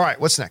 All right,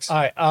 what's next? All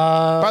right.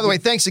 By the way,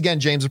 thanks again,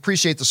 James.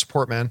 Appreciate the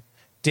support, man.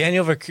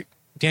 Daniel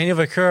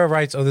Vakura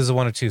writes, this is a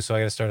 1 or 2, so I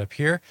got to start up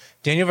here.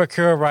 Daniel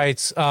Vakura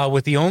writes,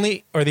 with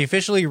the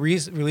officially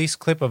released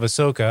clip of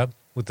Ahsoka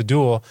with the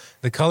duel,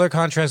 the color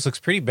contrast looks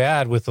pretty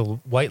bad with the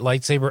white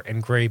lightsaber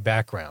and gray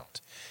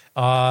background.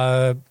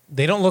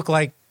 They don't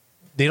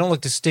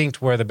look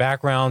distinct where the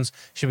backgrounds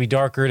should be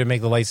darker to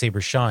make the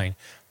lightsaber shine.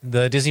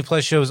 The Disney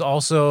Plus shows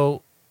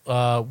also,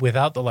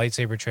 without the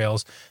lightsaber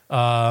trails,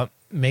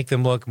 make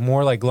them look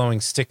more like glowing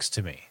sticks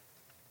to me.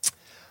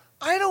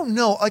 I don't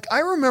know. I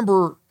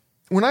remember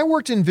when I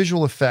worked in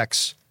visual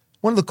effects,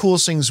 one of the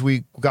coolest things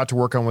we got to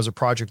work on was a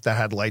project that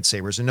had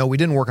lightsabers. And no, we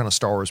didn't work on a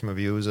Star Wars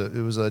movie. It was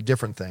a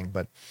different thing.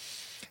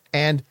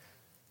 And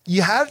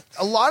you had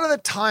a lot of the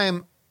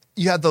time,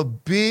 you had the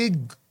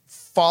big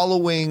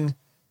following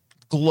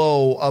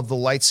glow of the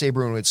lightsaber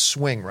when it would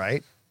swing,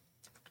 right?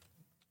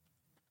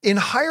 In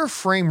higher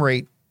frame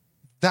rate,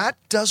 that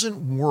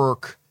doesn't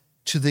work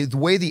to the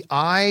way the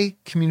eye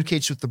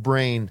communicates with the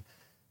brain.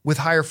 With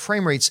higher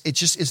frame rates,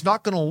 it's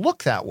not going to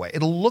look that way.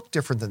 It'll look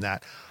different than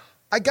that.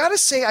 I got to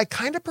say, I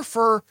kind of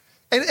prefer,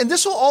 and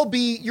this will all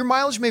be, your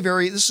mileage may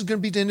vary. This is going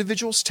to be the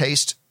individual's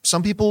taste.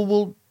 Some people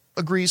will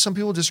agree, some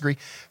people disagree.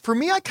 For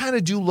me, I kind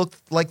of do look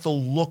like the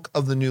look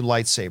of the new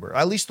lightsaber,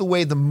 at least the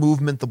way the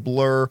movement, the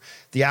blur,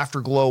 the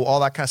afterglow,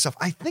 all that kind of stuff.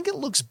 I think it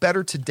looks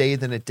better today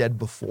than it did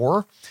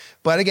before.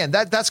 But again,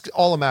 that's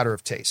all a matter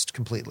of taste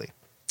completely.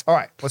 All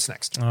right, what's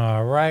next?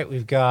 All right,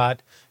 we've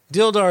got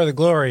Dildar the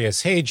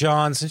Glorious. Hey,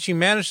 John, since you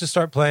managed to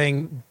start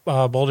playing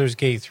Baldur's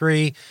Gate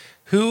 3,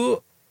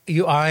 who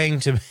you eyeing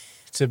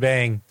to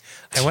bang?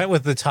 I went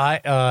with the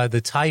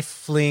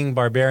Tiefling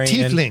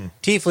Barbarian.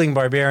 Tiefling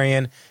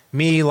Barbarian.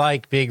 Me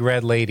like Big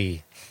Red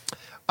Lady.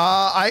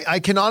 I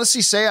can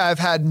honestly say I've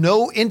had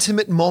no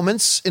intimate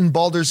moments in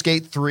Baldur's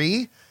Gate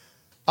 3.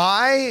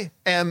 I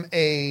am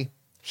a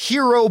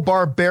hero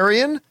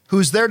barbarian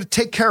who's there to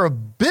take care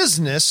of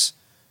business,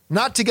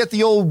 not to get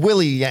the old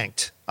willy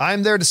yanked.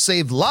 I'm there to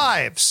save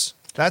lives.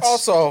 That's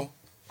also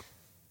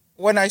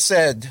when I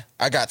said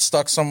I got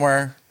stuck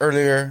somewhere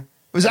earlier.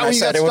 Was that when you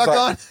got stuck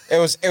on?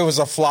 It was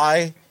a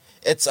fly.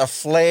 It's a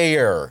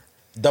flayer.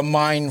 The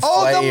Mind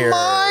Flayer. Oh, the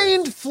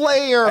Mind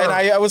Flayer. And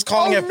I was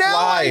calling it now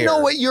Flyer. I know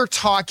what you're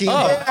talking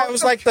about. Yeah, it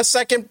was like the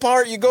second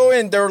part. You go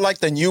in, they're like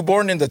the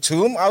newborn in the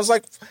tomb. I was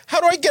like,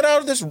 how do I get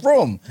out of this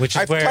room? Which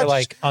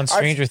is on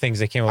Stranger Things,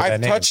 they came up with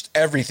that name. I've touched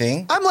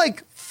everything. I'm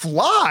like,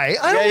 fly?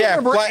 I don't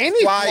remember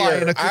any fly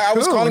in a cocoon. I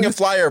was calling it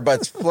Flyer, but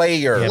it's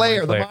Flayer.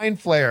 Flayer, the Mind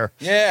Flayer.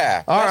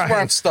 Yeah, that's where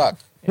I'm stuck.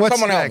 What's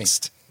Someone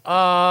next?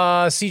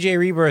 CJ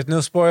Rebirth, no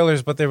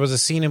spoilers, but there was a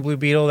scene in Blue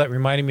Beetle that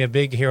reminded me of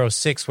Big Hero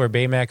 6 where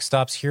Baymax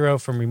stops Hero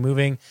from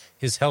removing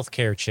his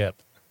healthcare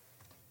chip.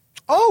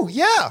 Oh,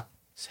 yeah.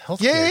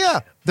 Yeah.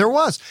 There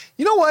was.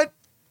 You know what?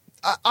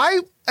 I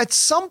at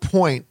some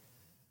point,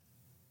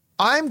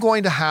 I'm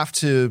going to have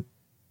to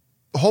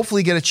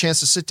hopefully get a chance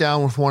to sit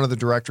down with one of the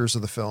directors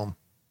of the film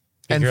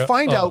and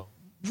find out,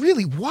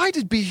 really, why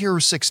did Big Hero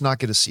 6 not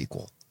get a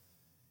sequel?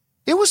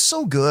 It was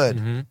so good.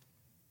 Mm-hmm.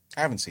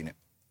 I haven't seen it.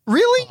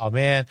 Really? Oh,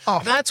 man.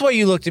 That's why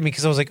you looked at me,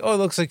 because I was like, oh, it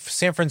looks like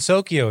San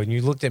Francisco. And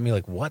you looked at me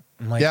like, what?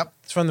 I'm like, yep.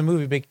 It's from the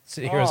movie Big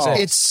Hero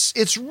 6.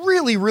 It's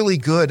really, really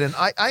good. And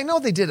I know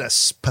they did a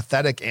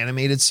pathetic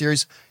animated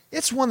series.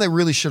 It's one they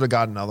really should have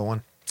got another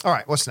one. All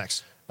right, what's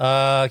next?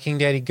 King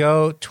Daddy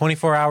Go,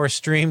 24-hour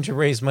stream to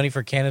raise money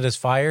for Canada's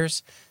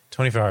fires.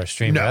 24-hour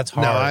stream, that's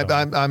hard.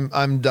 No,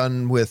 I'm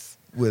done with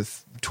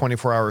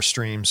 24-hour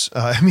streams.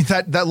 I mean,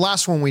 that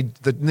last one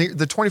the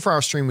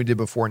 24-hour stream we did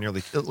before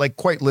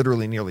quite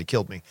literally nearly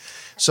killed me.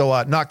 So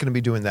not going to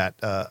be doing that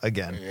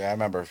again. Yeah, I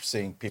remember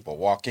seeing people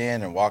walk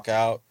in and walk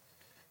out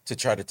to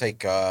try to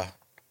take.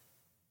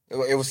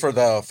 It was for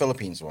the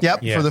Philippines one.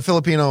 Yep, right? for the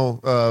Filipino.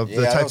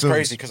 That was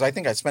crazy because I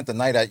think I spent the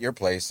night at your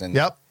place and.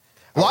 Yep,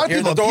 a lot of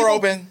people. The door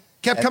open.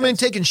 Kept coming and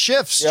taking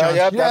shifts.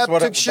 That's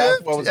what took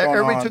shift.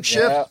 Everybody on. took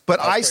shift, Yeah, but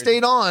I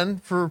stayed on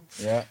for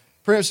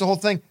pretty much the whole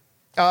thing.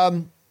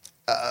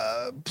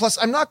 Plus,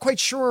 I'm not quite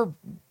sure.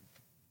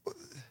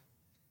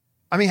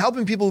 I mean,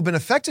 helping people who've been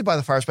affected by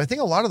the fires, but I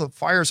think a lot of the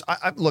fires.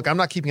 Look, I'm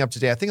not keeping up to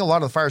date. I think a lot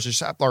of the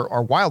fires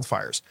are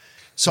wildfires,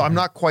 so I'm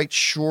not quite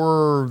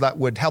sure that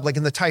would help. Like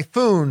in the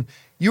typhoon,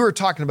 you were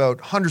talking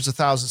about hundreds of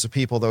thousands of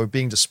people that were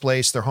being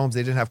displaced, their homes.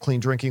 They didn't have clean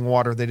drinking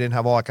water. They didn't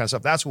have all that kind of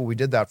stuff. That's what we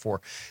did that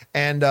for.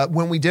 And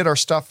when we did our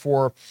stuff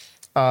for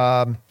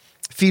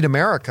Feed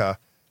America,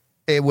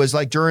 it was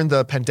like during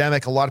the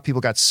pandemic, a lot of people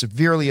got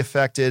severely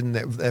affected and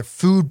their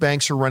food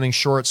banks are running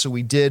short. So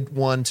we did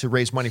one to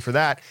raise money for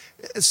that.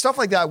 Stuff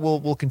like that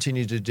we'll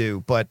continue to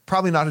do, but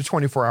probably not a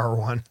 24-hour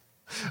one.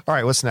 All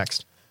right, what's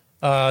next?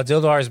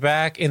 Dildar is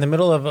back in the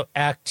middle of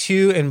Act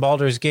 2 in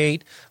Baldur's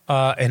Gate,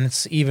 and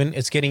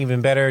it's getting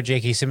even better.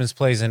 J.K. Simmons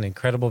plays an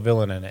incredible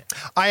villain in it.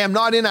 I am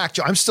not in Act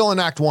 2. I'm still in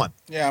Act 1.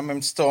 Yeah,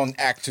 I'm still in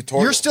Act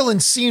tutorial. You're still in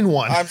Scene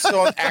 1. I'm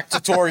still in Act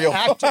tutorial.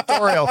 Act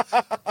tutorial.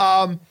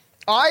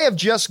 I have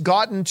just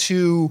gotten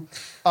to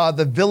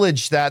the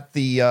village that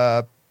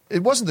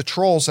it wasn't the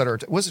trolls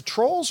was it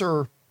trolls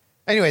or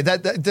anyway,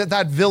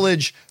 that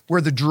village where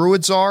the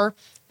druids are.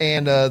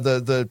 And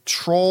the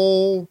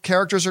troll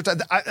characters are.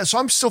 So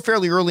I'm still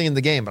fairly early in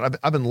the game, but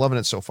I've been loving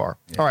it so far.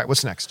 Yeah. All right,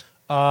 what's next?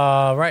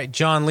 Right,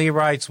 John Lee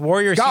writes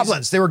Warrior.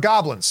 Goblins. They were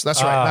goblins.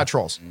 That's right, not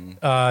trolls.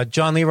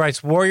 John Lee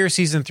writes Warrior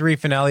season 3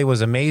 finale was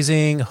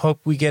amazing.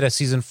 Hope we get a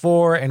season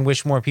 4, and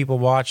wish more people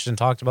watched and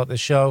talked about the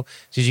show.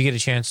 Did you get a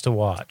chance to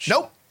watch?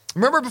 Nope.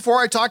 Remember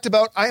before I talked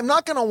about I am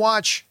not going to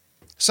watch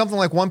something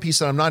like One Piece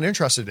that I'm not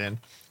interested in.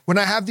 When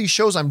I have these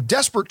shows I'm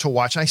desperate to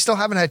watch, and I still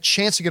haven't had a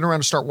chance to get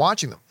around to start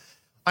watching them.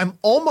 I'm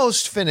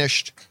almost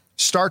finished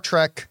Star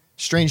Trek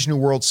Strange New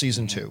World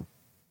Season 2.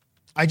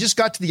 I just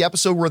got to the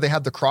episode where they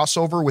had the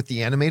crossover with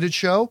the animated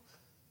show.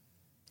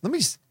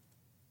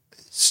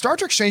 Star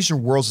Trek Strange New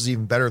Worlds is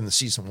even better than the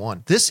Season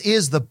 1. This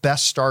is the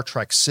best Star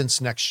Trek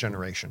since Next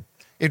Generation.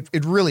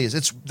 It really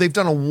is. They've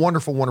done a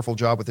wonderful, wonderful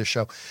job with this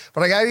show.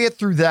 But I got to get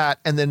through that.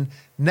 And then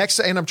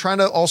and I'm trying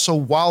to also,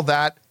 while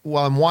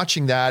I'm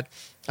watching that,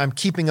 I'm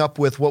keeping up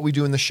with What We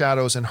Do in the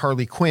Shadows and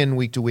Harley Quinn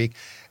week to week.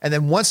 And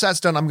then once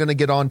that's done, I'm going to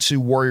get on to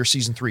Warrior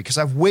Season 3 because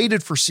I've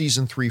waited for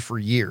Season 3 for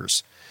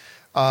years.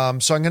 So I'm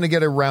going to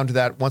get around to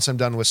that once I'm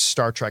done with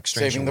Star Trek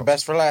Strange Saving New the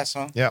Worlds. best for last,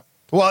 huh? Yeah.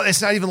 Well,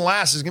 it's not even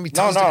last. It's going to be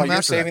tons to come you're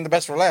after saving that. the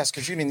best for last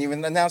because you didn't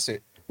even announce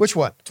it. Which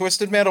one?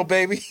 Twisted Metal,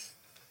 baby.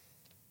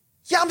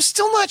 Yeah, I'm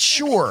still not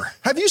sure.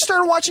 Have you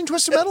started watching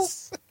Twisted Metal?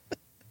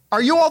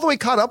 Are you all the way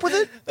caught up with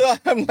it?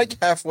 I'm like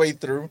halfway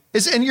through.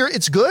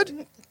 It's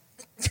good?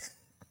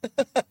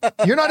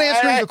 You're not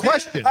answering the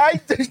question.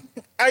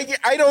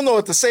 I don't know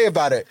what to say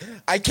about it.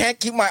 I can't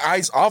keep my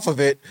eyes off of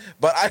it,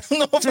 but I don't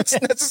know if it's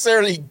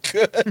necessarily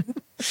good.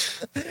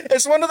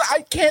 It's one of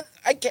the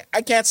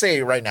I can't say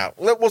it right now.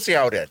 We'll see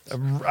how it ends.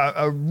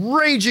 A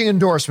raging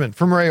endorsement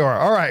from Rayor.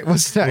 All right,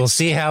 what's next? We'll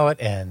see how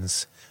it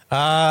ends.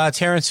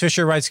 Terrence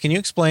Fisher writes, can you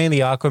explain the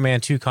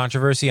Aquaman 2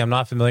 controversy? I'm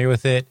not familiar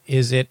with it.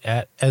 Is it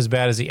as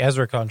bad as the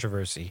Ezra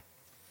controversy?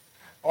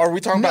 Are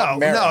we talking about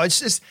Mara? No,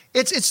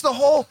 it's the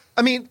whole,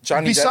 I mean,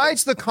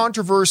 besides the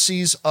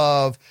controversies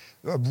of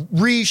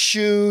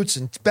reshoots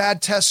and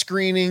bad test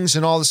screenings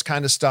and all this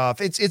kind of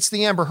stuff, it's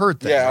the Amber Heard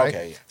thing, right?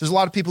 Okay, yeah. There's a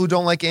lot of people who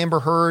don't like Amber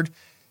Heard.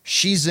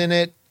 She's in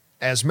it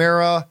as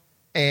Mara,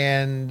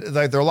 and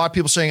there are a lot of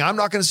people saying, I'm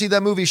not going to see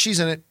that movie. She's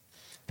in it.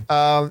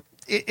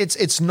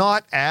 It's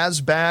not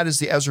as bad as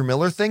the Ezra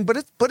Miller thing, but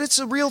it's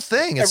a real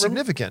thing. It's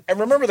significant. And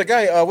remember the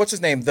guy, what's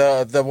his name?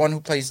 The one who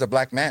plays the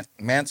Black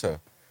Manta.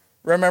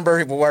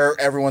 Remember where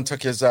everyone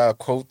took his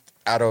quote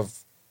out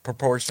of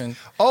proportion?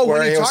 Oh,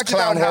 when he talked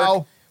about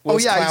how... Oh,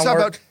 yeah, he's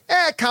talking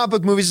about, comic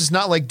book movies is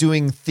not like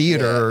doing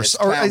theater or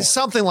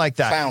something like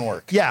that. Clown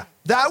work. Yeah,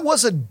 that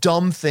was a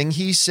dumb thing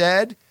he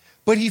said,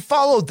 but he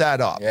followed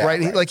that up, right?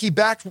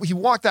 He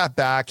walked that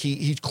back.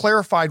 He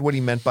clarified what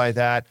he meant by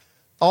that,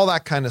 all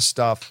that kind of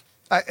stuff.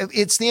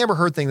 It's the Amber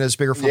Heard thing that is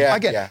bigger for me.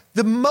 Again,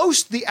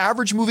 the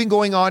average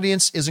movie-going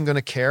audience isn't going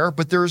to care,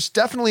 but there's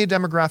definitely a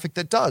demographic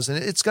that does, and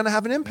it's going to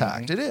have an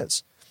impact. Mm-hmm. It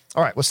is.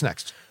 All right, what's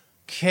next?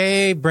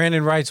 Okay,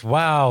 Brandon writes,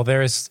 wow,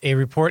 there is a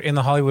report in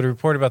the Hollywood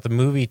Report about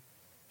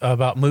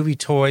movie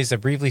toys that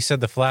briefly said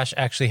The Flash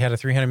actually had a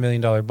 $300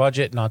 million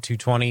budget, not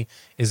 $220.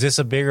 Is this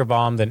a bigger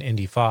bomb than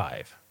Indy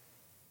 5?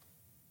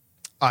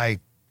 I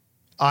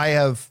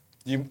have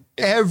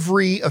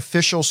every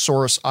official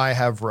source I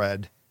have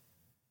read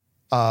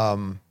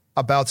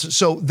about,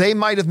 so they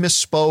might have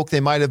misspoke, they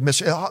might have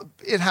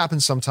it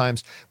happens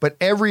sometimes, but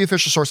every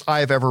official source I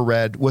have ever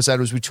read was that it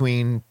was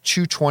between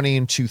 220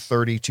 and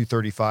 230,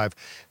 235.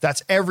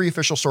 That's every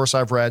official source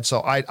I've read,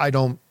 so I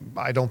don't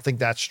think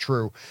that's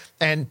true.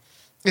 And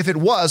if it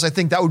was, I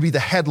think that would be the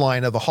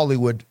headline of a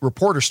Hollywood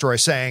Reporter story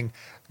saying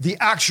the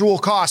actual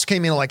cost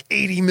came in like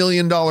 $80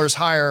 million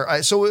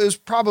higher. So it was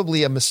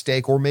probably a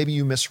mistake, or maybe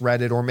you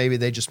misread it, or maybe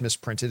they just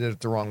misprinted it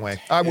the wrong way.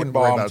 I wouldn't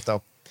worry about it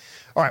though.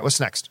 All right, what's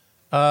next?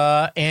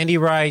 Andy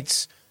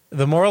writes,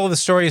 the moral of the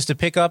story is to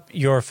pick up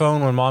your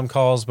phone when mom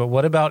calls, but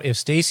what about if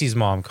Stacy's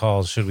mom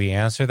calls? Should we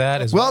answer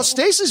that as well? Well,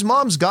 Stacy's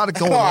mom's got it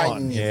going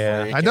on.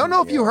 Yeah. I don't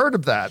know if you heard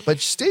of that, but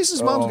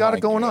Stacy's mom's got it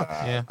going on.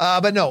 Yeah.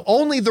 But no,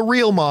 only the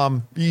real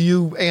mom,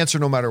 you answer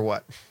no matter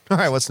what. All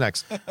right, what's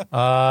next?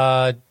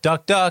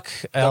 Duck.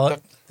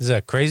 Is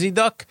that Crazy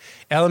Duck?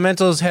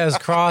 Elementals has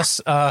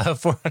crossed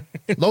 400.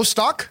 Low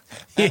stock?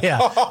 Yeah,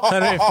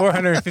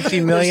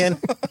 450 million.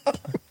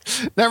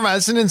 Never mind,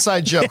 it's an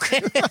inside joke.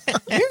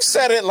 You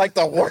said it like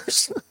the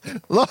worst.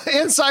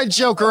 Inside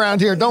joke around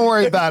here. Don't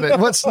worry about it.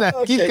 What's next?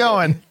 Okay. Keep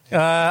going. All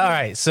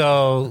right,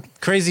 so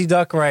Crazy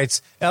Duck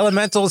writes,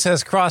 Elementals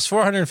has crossed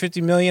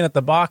 450 million at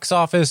the box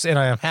office, and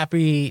I am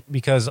happy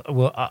because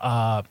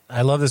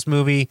I love this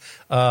movie.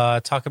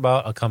 Talk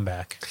about a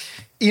comeback.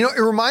 You know,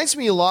 it reminds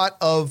me a lot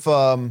of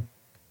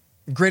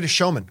Greatest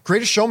Showman.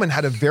 Greatest Showman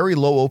had a very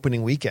low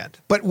opening weekend,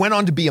 but went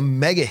on to be a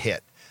mega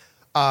hit.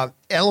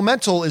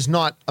 Elemental is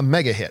not a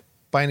mega hit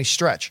by any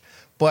stretch,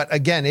 but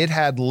again, it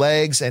had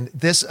legs, and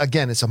this,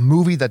 again, it's a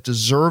movie that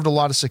deserved a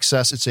lot of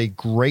success. It's a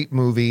great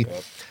movie,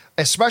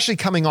 especially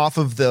coming off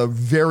of the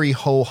very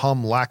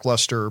ho-hum,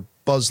 lackluster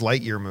Buzz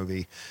Lightyear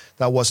movie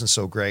that wasn't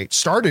so great.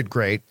 Started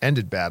great,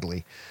 ended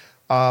badly.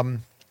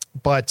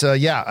 But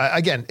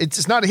again,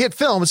 it's not a hit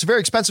film. It's a very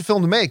expensive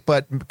film to make,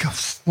 but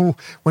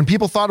when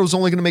people thought it was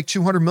only going to make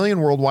 200 million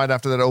worldwide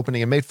after that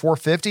opening and made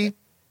 450,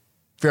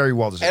 very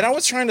well deserved. And I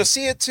was trying to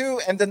see it too,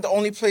 and then the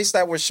only place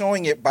that was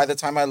showing it by the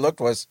time I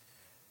looked was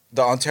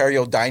the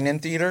Ontario Dine-In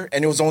Theater,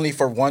 and it was only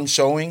for one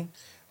showing.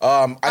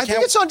 I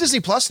think it's on Disney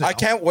Plus now. I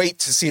can't wait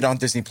to see it on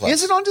Disney Plus.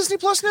 Is it on Disney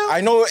Plus now?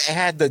 I know it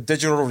had the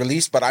digital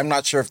release, but I'm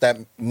not sure if that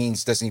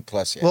means Disney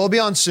Plus yet. Well, it'll be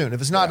on soon. If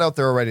it's not out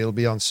there already, it'll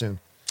be on soon.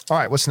 All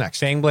right, what's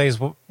next?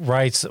 Fangblaze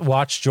writes,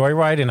 watch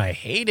Joyride, and I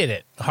hated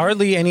it.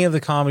 Hardly any of the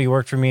comedy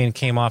worked for me and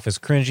came off as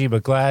cringy,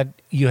 but glad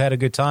you had a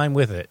good time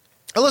with it.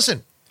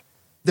 Listen,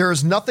 there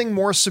is nothing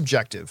more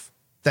subjective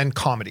than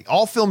comedy.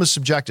 All film is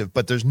subjective,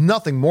 but there's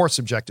nothing more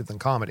subjective than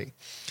comedy.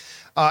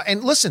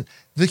 And listen,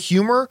 the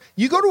humor,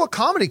 you go to a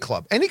comedy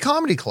club, any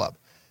comedy club,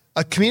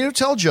 a comedian will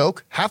tell a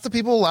joke, half the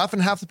people will laugh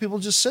and half the people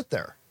just sit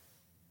there.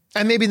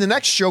 And maybe the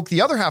next joke,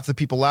 the other half of the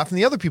people laugh and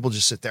the other people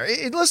just sit there.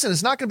 Listen,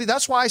 it's not going to be,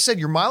 that's why I said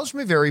your mileage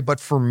may vary, but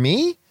for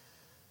me,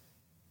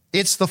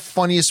 it's the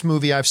funniest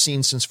movie I've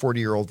seen since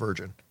 40-Year-Old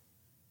Virgin.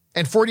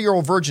 And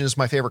 40-Year-Old Virgin is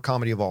my favorite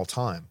comedy of all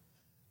time.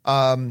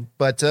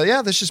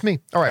 That's just me.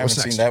 All right, I haven't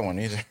seen that one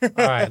either.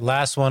 All right,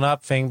 last one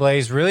up.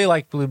 Fangblaze really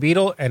liked Blue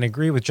Beetle and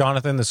agree with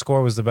Jonathan. The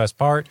score was the best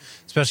part,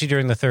 especially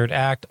during the third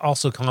act.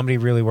 Also, comedy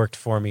really worked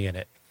for me in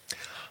it.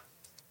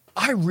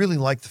 I really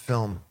liked the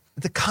film.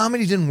 The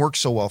comedy didn't work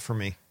so well for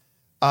me.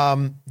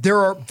 There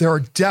are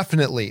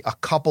definitely a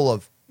couple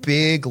of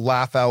big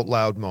laugh out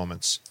loud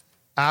moments.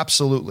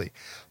 Absolutely.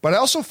 But I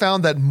also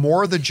found that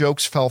more of the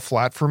jokes fell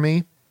flat for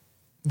me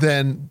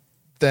than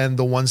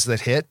the ones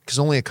that hit, because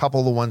only a couple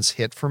of the ones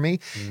hit for me.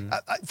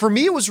 For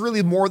me, it was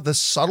really more the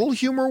subtle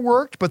humor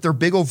worked, but they're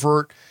big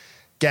overt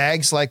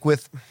gags, like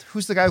with,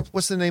 who's the guy,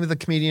 what's the name of the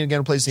comedian again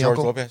who plays the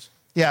uncle? George Lopez.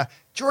 Yeah,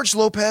 George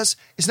Lopez.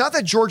 It's not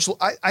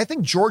that I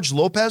think George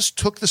Lopez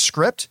took the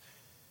script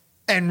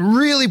and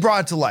really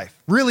brought it to life,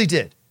 really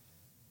did.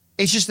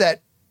 It's just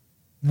that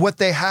what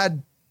they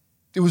had,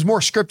 it was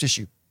more script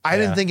issue. I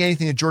didn't think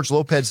anything that George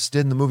Lopez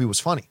did in the movie was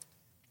funny.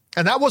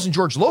 And that wasn't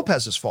George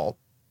Lopez's fault.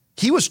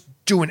 He was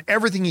doing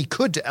everything he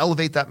could to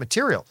elevate that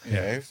material.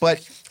 Yeah.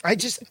 But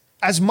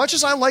as much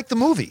as I like the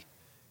movie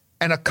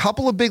and a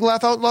couple of big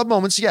laugh out loud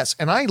moments, yes,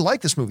 and I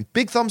like this movie,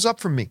 big thumbs up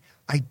from me.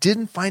 I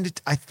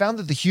found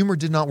that the humor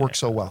did not work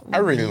so well. I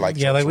really like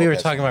George Lopez. We were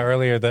talking about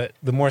earlier, the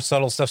more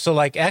subtle stuff. So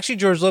like actually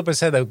George Lopez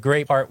had a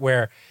great part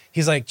where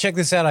he's like, check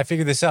this out, I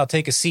figured this out,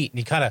 take a seat. And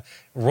he kind of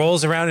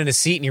rolls around in a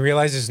seat and he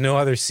realizes there's no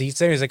other seats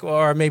there. He's like, well,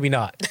 or maybe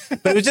not.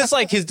 But it was just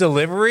like his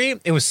delivery,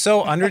 it was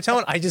so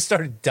undertone, I just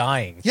started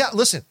dying. Yeah,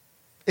 listen,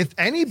 if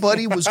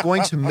anybody was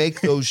going to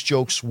make those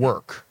jokes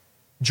work,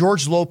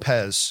 George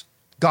Lopez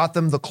got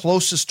them the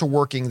closest to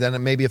working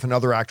than maybe if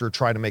another actor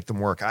tried to make them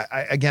work.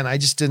 I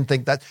just didn't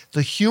think that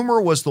the humor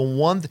was the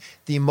one,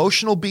 the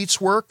emotional beats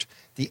worked,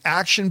 the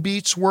action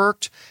beats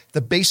worked,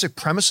 the basic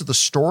premise of the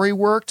story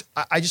worked.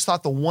 I just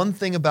thought the one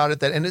thing about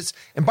it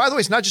and by the way,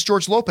 it's not just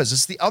George Lopez,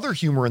 it's the other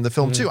humor in the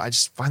film too. I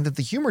just find that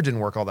the humor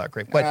didn't work all that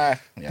great. But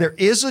there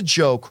is a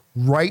joke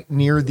right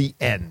near the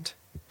end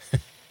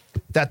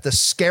that the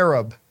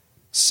Scarab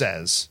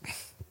says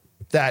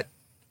that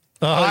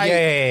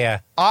I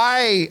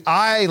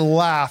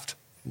laughed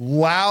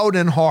loud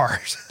and hard.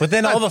 But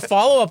then all the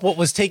follow-up, what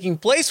was taking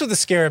place with the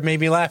Scarab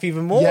made me laugh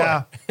even more.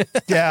 Yeah.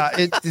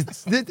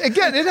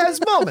 Again, it has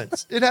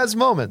moments. It has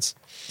moments.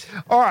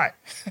 All right.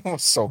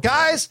 So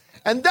guys,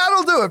 and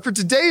that'll do it for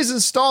today's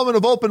installment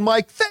of Open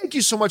Mic. Thank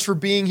you so much for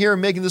being here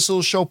and making this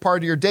little show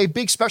part of your day.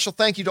 Big special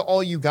thank you to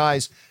all you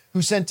guys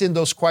who sent in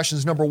those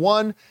questions. Number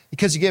one,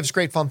 because you gave us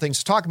great fun things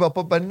to talk about.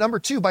 But number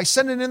two, by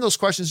sending in those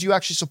questions, you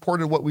actually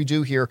supported what we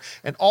do here.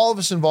 And all of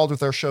us involved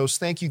with our shows,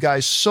 thank you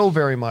guys so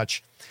very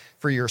much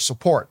for your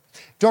support.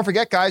 Don't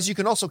forget, guys, you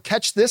can also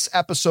catch this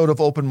episode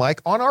of Open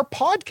Mic on our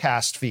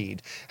podcast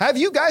feed. Have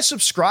you guys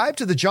subscribed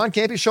to the John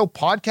Campea Show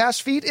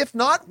podcast feed? If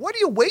not, what are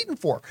you waiting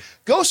for?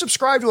 Go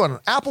subscribe to it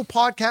on Apple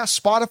Podcasts,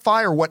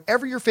 Spotify, or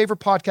whatever your favorite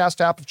podcast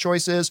app of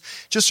choice is.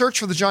 Just search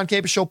for the John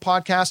Campea Show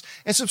podcast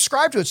and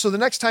subscribe to it. So the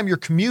next time you're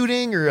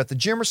commuting or you're at the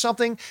gym or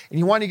something and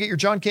you want to get your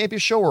John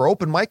Campea Show or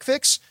Open Mic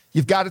fix,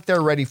 you've got it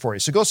there ready for you.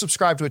 So go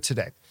subscribe to it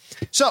today.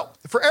 So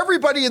for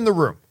everybody in the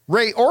room,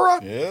 Ray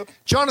Ora,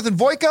 Jonathan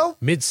Voico,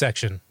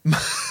 midsection.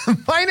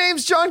 My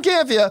name's John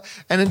Campea,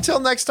 and until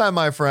next time,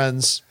 my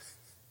friends,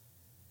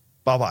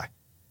 bye-bye.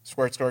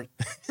 Squirt.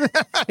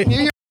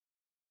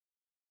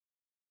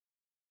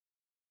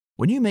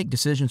 When you make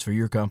decisions for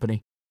your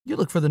company, you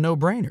look for the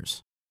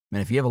no-brainers.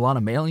 And if you have a lot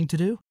of mailing to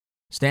do,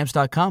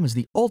 Stamps.com is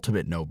the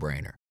ultimate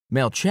no-brainer.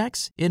 Mail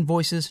checks,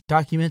 invoices,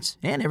 documents,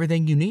 and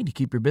everything you need to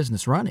keep your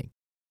business running.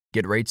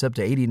 Get rates up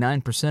to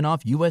 89%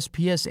 off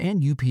USPS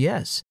and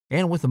UPS.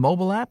 And with the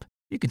mobile app,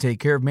 you can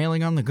take care of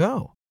mailing on the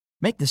go.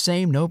 Make the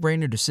same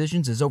no-brainer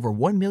decisions as over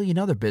 1 million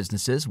other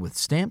businesses with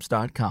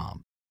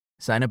Stamps.com.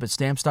 Sign up at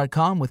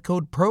Stamps.com with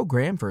code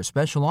PROGRAM for a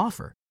special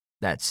offer.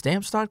 That's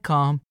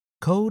Stamps.com,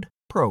 code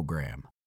PROGRAM.